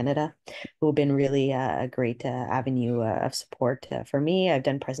Foundation of Canada, who have been really a great avenue of support for me. I've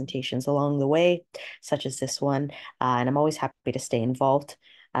done presentations along the way, such as this one, and I'm always happy to stay involved.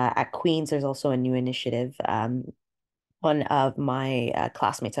 At Queen's, there's also a new initiative. One of my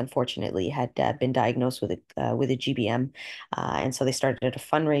classmates, unfortunately, had been diagnosed with a GBM, and so they started a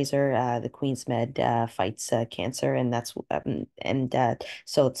fundraiser. The Queen's Med fights cancer, and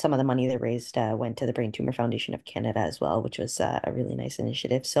so some of the money they raised went to the Brain Tumor Foundation of Canada as well, which was a really nice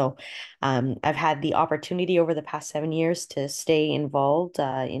initiative. So I've had the opportunity over the past 7 years to stay involved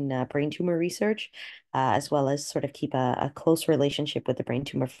in brain tumor research. As well as sort of keep a close relationship with the Brain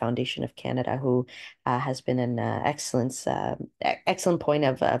Tumor Foundation of Canada, who has been an excellent point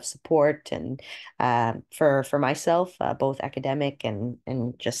of support and for myself, both academic and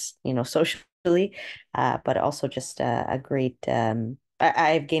just socially, but also just a great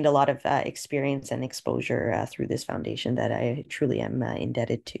I've gained a lot of experience and exposure through this foundation that I truly am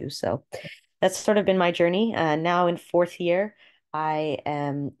indebted to. So that's sort of been my journey. Now in fourth year, I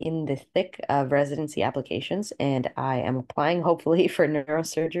am in the thick of residency applications and I am applying hopefully for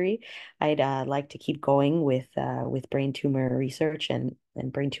neurosurgery. I'd like to keep going with brain tumor research and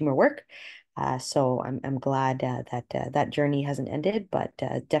brain tumor work. So I'm glad that journey hasn't ended, but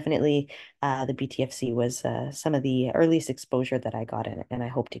definitely the BTFC was some of the earliest exposure that I got in it, and I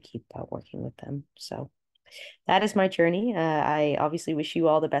hope to keep working with them. So that is my journey. I obviously wish you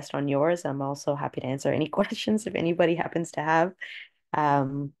all the best on yours. I'm also happy to answer any questions if anybody happens to have.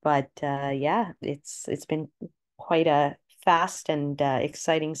 But yeah, it's been quite a fast and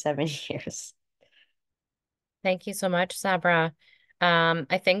exciting 7 years. Thank you so much, Sabra.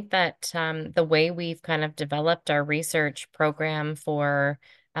 I think that the way we've kind of developed our research program for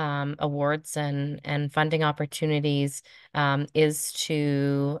awards and funding opportunities is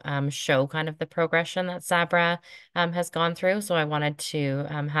to show kind of the progression that Sabra has gone through. So I wanted to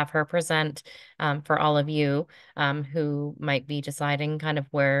have her present for all of you who might be deciding kind of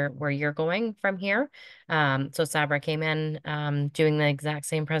where you're going from here. So Sabra came in doing the exact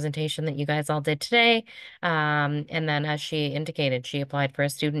same presentation that you guys all did today. And then as she indicated, she applied for a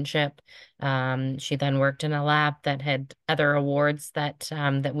studentship. She then worked in a lab that had other awards that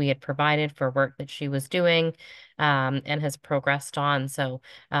we had provided for work that she was doing, and has progressed on. So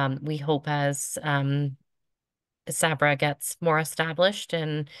we hope as Sabra gets more established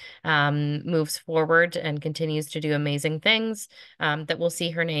and moves forward and continues to do amazing things, that we'll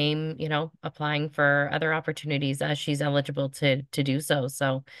see her name, applying for other opportunities as she's eligible to do so.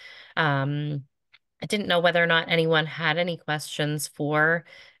 So I didn't know whether or not anyone had any questions for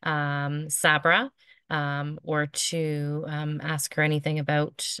Sabra, or to ask her anything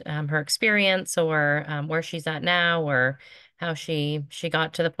about her experience, or where she's at now, or how she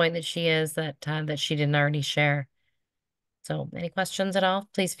got to the point that she is that she didn't already share. So any questions at all?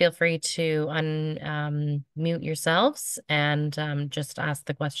 Please feel free to unmute yourselves and just ask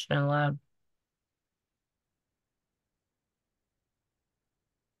the question aloud.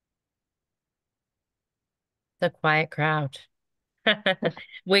 The quiet crowd.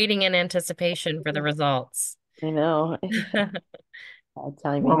 Waiting in anticipation for the results. I know.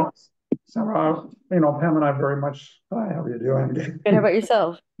 Timing. Well, Sarah, Pam and I very much, hi, how are you doing? Good, how about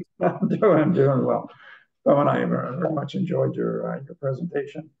yourself? I'm doing well. Pam and I very much enjoyed your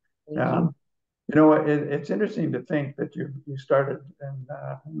presentation. Thank you. It's interesting to think that you started in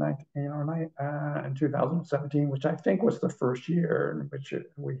 2017, which I think was the first year in which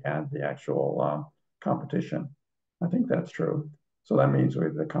we had the actual competition. I think that's true. So that means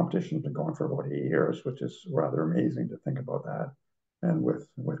the competition's been going for about 8 years, which is rather amazing to think about that. And with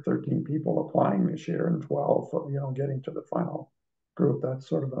 13 people applying this year and 12, getting to the final group, that's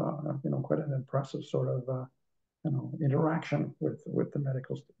sort of quite an impressive sort of interaction with the with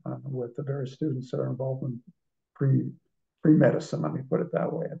the various students that are involved in pre-medicine. Let me put it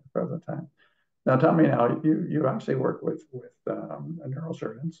that way at the present time. Now, tell me now, you actually work with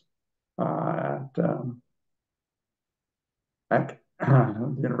neurosurgeons at the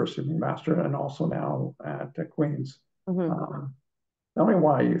University of Maestro and also now at Queen's. Tell me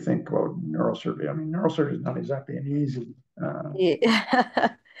why you think about neurosurgery. I mean, neurosurgery is not exactly an easy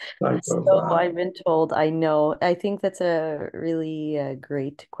type So of. I've been told. I know. I think that's a really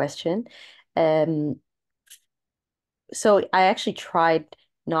great question. So I actually tried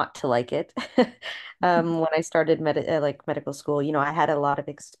not to like it when I started medical school. I had a lot of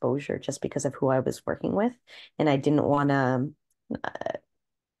exposure just because of who I was working with, and I didn't want to.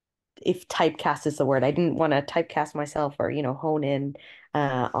 If typecast is the word, I didn't want to typecast myself or, hone in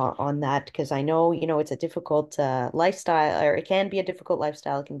on that because I know, it's a difficult lifestyle, or it can be a difficult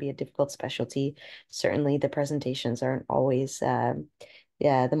lifestyle. It can be a difficult specialty. Certainly the presentations aren't always the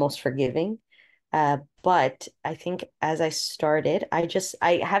most forgiving. But I think as I started, I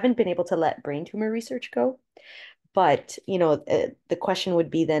haven't been able to let brain tumor research go. But, the question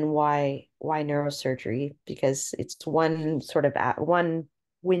would be then why neurosurgery? Because it's one sort of one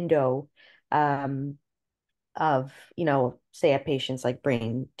window of, say a patient's like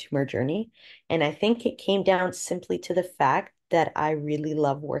brain tumor journey. And I think it came down simply to the fact that I really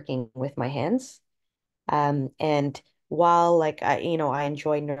love working with my hands. And while I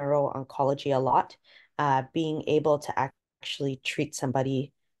enjoy neuro-oncology a lot, being able to actually treat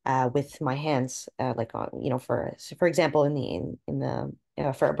somebody with my hands, for example,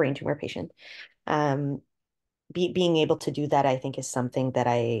 for a brain tumor patient, being able to do that, I think is something that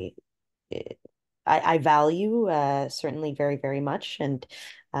I value certainly very, very much. And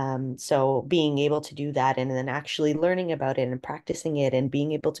so being able to do that and then actually learning about it and practicing it and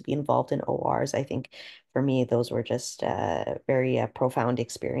being able to be involved in ORs, I think for me, those were just very profound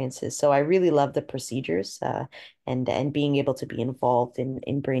experiences. So I really love the procedures and being able to be involved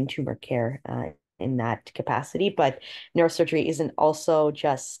in brain tumor care in that capacity. But neurosurgery isn't also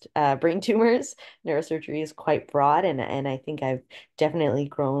just brain tumors. Neurosurgery is quite broad, and I think I've definitely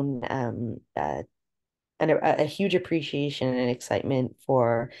grown a huge appreciation and excitement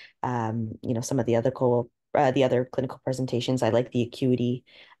for some of the other clinical presentations. I like the acuity,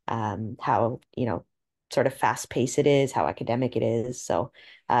 how sort of fast paced it is, how academic it is. So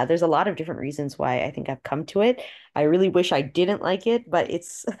there's a lot of different reasons why I think I've come to it. I really wish I didn't like it, but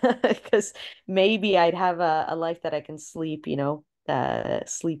it's because maybe I'd have a life that I can sleep,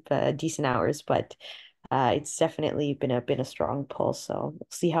 sleep decent hours. But it's definitely been a strong pull. So we'll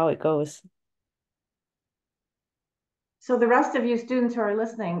see how it goes. So the rest of you students who are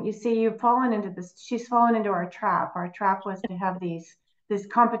listening, you see, you've fallen into this, she's fallen into our trap. Our trap was to have this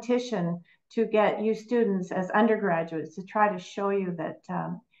competition to get you students as undergraduates to try to show you that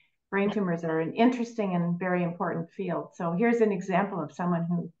brain tumors are an interesting and very important field. So here's an example of someone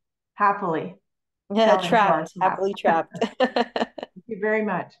who happily Trapped, happily trapped. Thank you very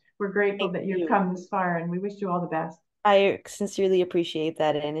much. We're grateful that you've come this far, and we wish you all the best. I sincerely appreciate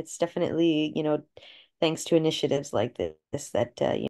that, and it's definitely, thanks to initiatives like this that